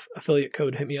 20% off affiliate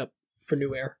code, hit me up for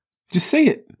New Air. Just say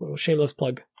it. A little shameless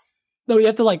plug. No, you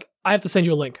have to I have to send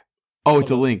you a link. Oh,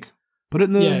 it's a link. Put it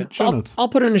in the show notes. I'll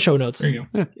put it in the show notes. There you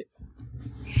go.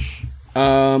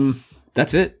 Yeah.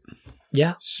 That's it.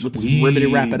 Yeah. Let's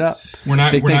ribbity wrap it up. We're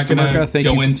not going to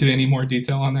go into any more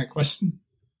detail on that question.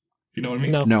 You know what I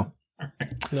mean? No.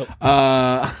 Nope.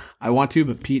 I want to,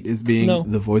 but Pete is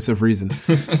being the voice of reason.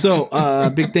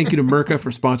 So, big thank you to Mirka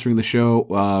for sponsoring the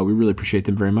show. We really appreciate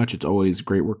them very much. It's always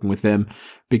great working with them.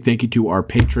 Big thank you to our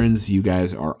patrons. You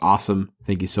guys are awesome.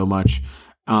 Thank you so much.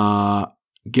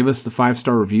 Give us the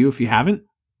 5-star review if you haven't.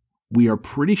 We are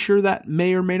pretty sure that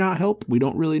may or may not help. We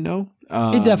don't really know.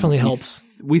 It definitely helps.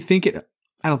 We think it.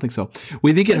 I don't think so.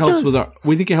 We think it helps with our.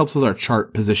 We think it helps with our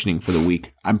chart positioning for the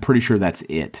week. I'm pretty sure that's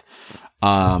it.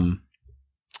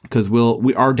 Because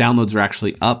our downloads are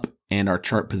actually up and our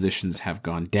chart positions have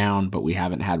gone down, but we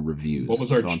haven't had reviews. What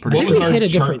was our chart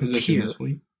position this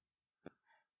week?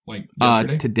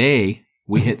 Yesterday? Today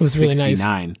we hit 69.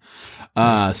 Really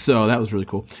nice. So that was really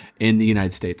cool in the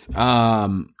United States.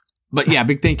 But yeah,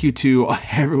 big thank you to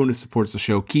everyone who supports the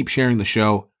show. Keep sharing the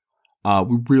show.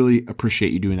 We really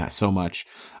appreciate you doing that so much.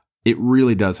 It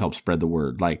really does help spread the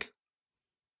word.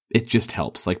 It just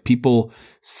helps. People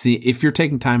see, if you're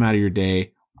taking time out of your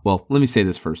day. Well, let me say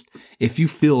this first. If you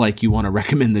feel like you want to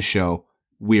recommend the show,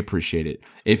 we appreciate it.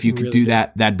 If you could do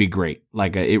that, that'd be great.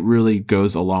 It really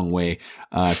goes a long way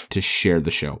to share the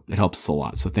show. It helps us a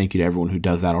lot. So thank you to everyone who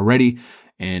does that already.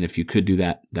 And if you could do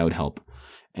that, that would help.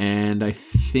 And I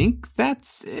think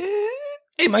that's it.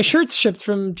 Hey, my shirt's shipped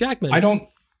from Jackman. I don't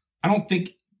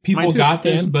think people got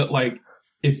this, but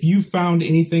if you found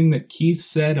anything that Keith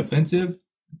said offensive,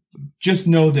 just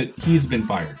know that he's been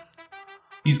fired.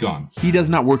 He's gone. He does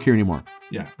not work here anymore.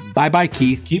 Yeah. Bye-bye,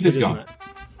 Keith. Keith is gone.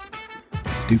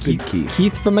 Stupid Keith.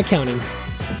 Keith from accounting.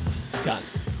 Gone.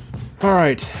 All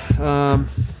right.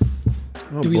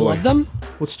 Do we love them?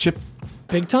 Let's chip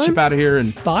big time. Chip out of here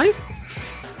and bye.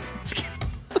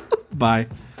 Bye.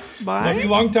 Love you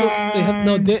long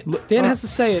time. Dan has to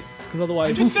say it because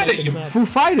otherwise. I just said it. Foo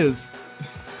Fighters.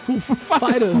 Foo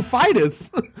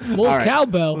Fighters. More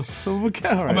cowbell. I'm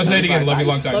gonna say it again. Love you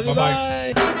long time. Bye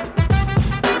bye.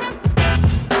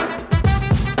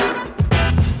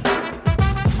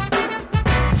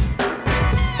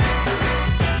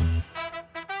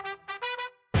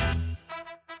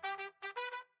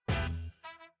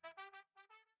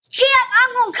 Chip,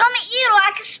 I'm gonna come at you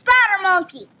like a spider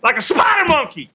monkey. Like a spider monkey!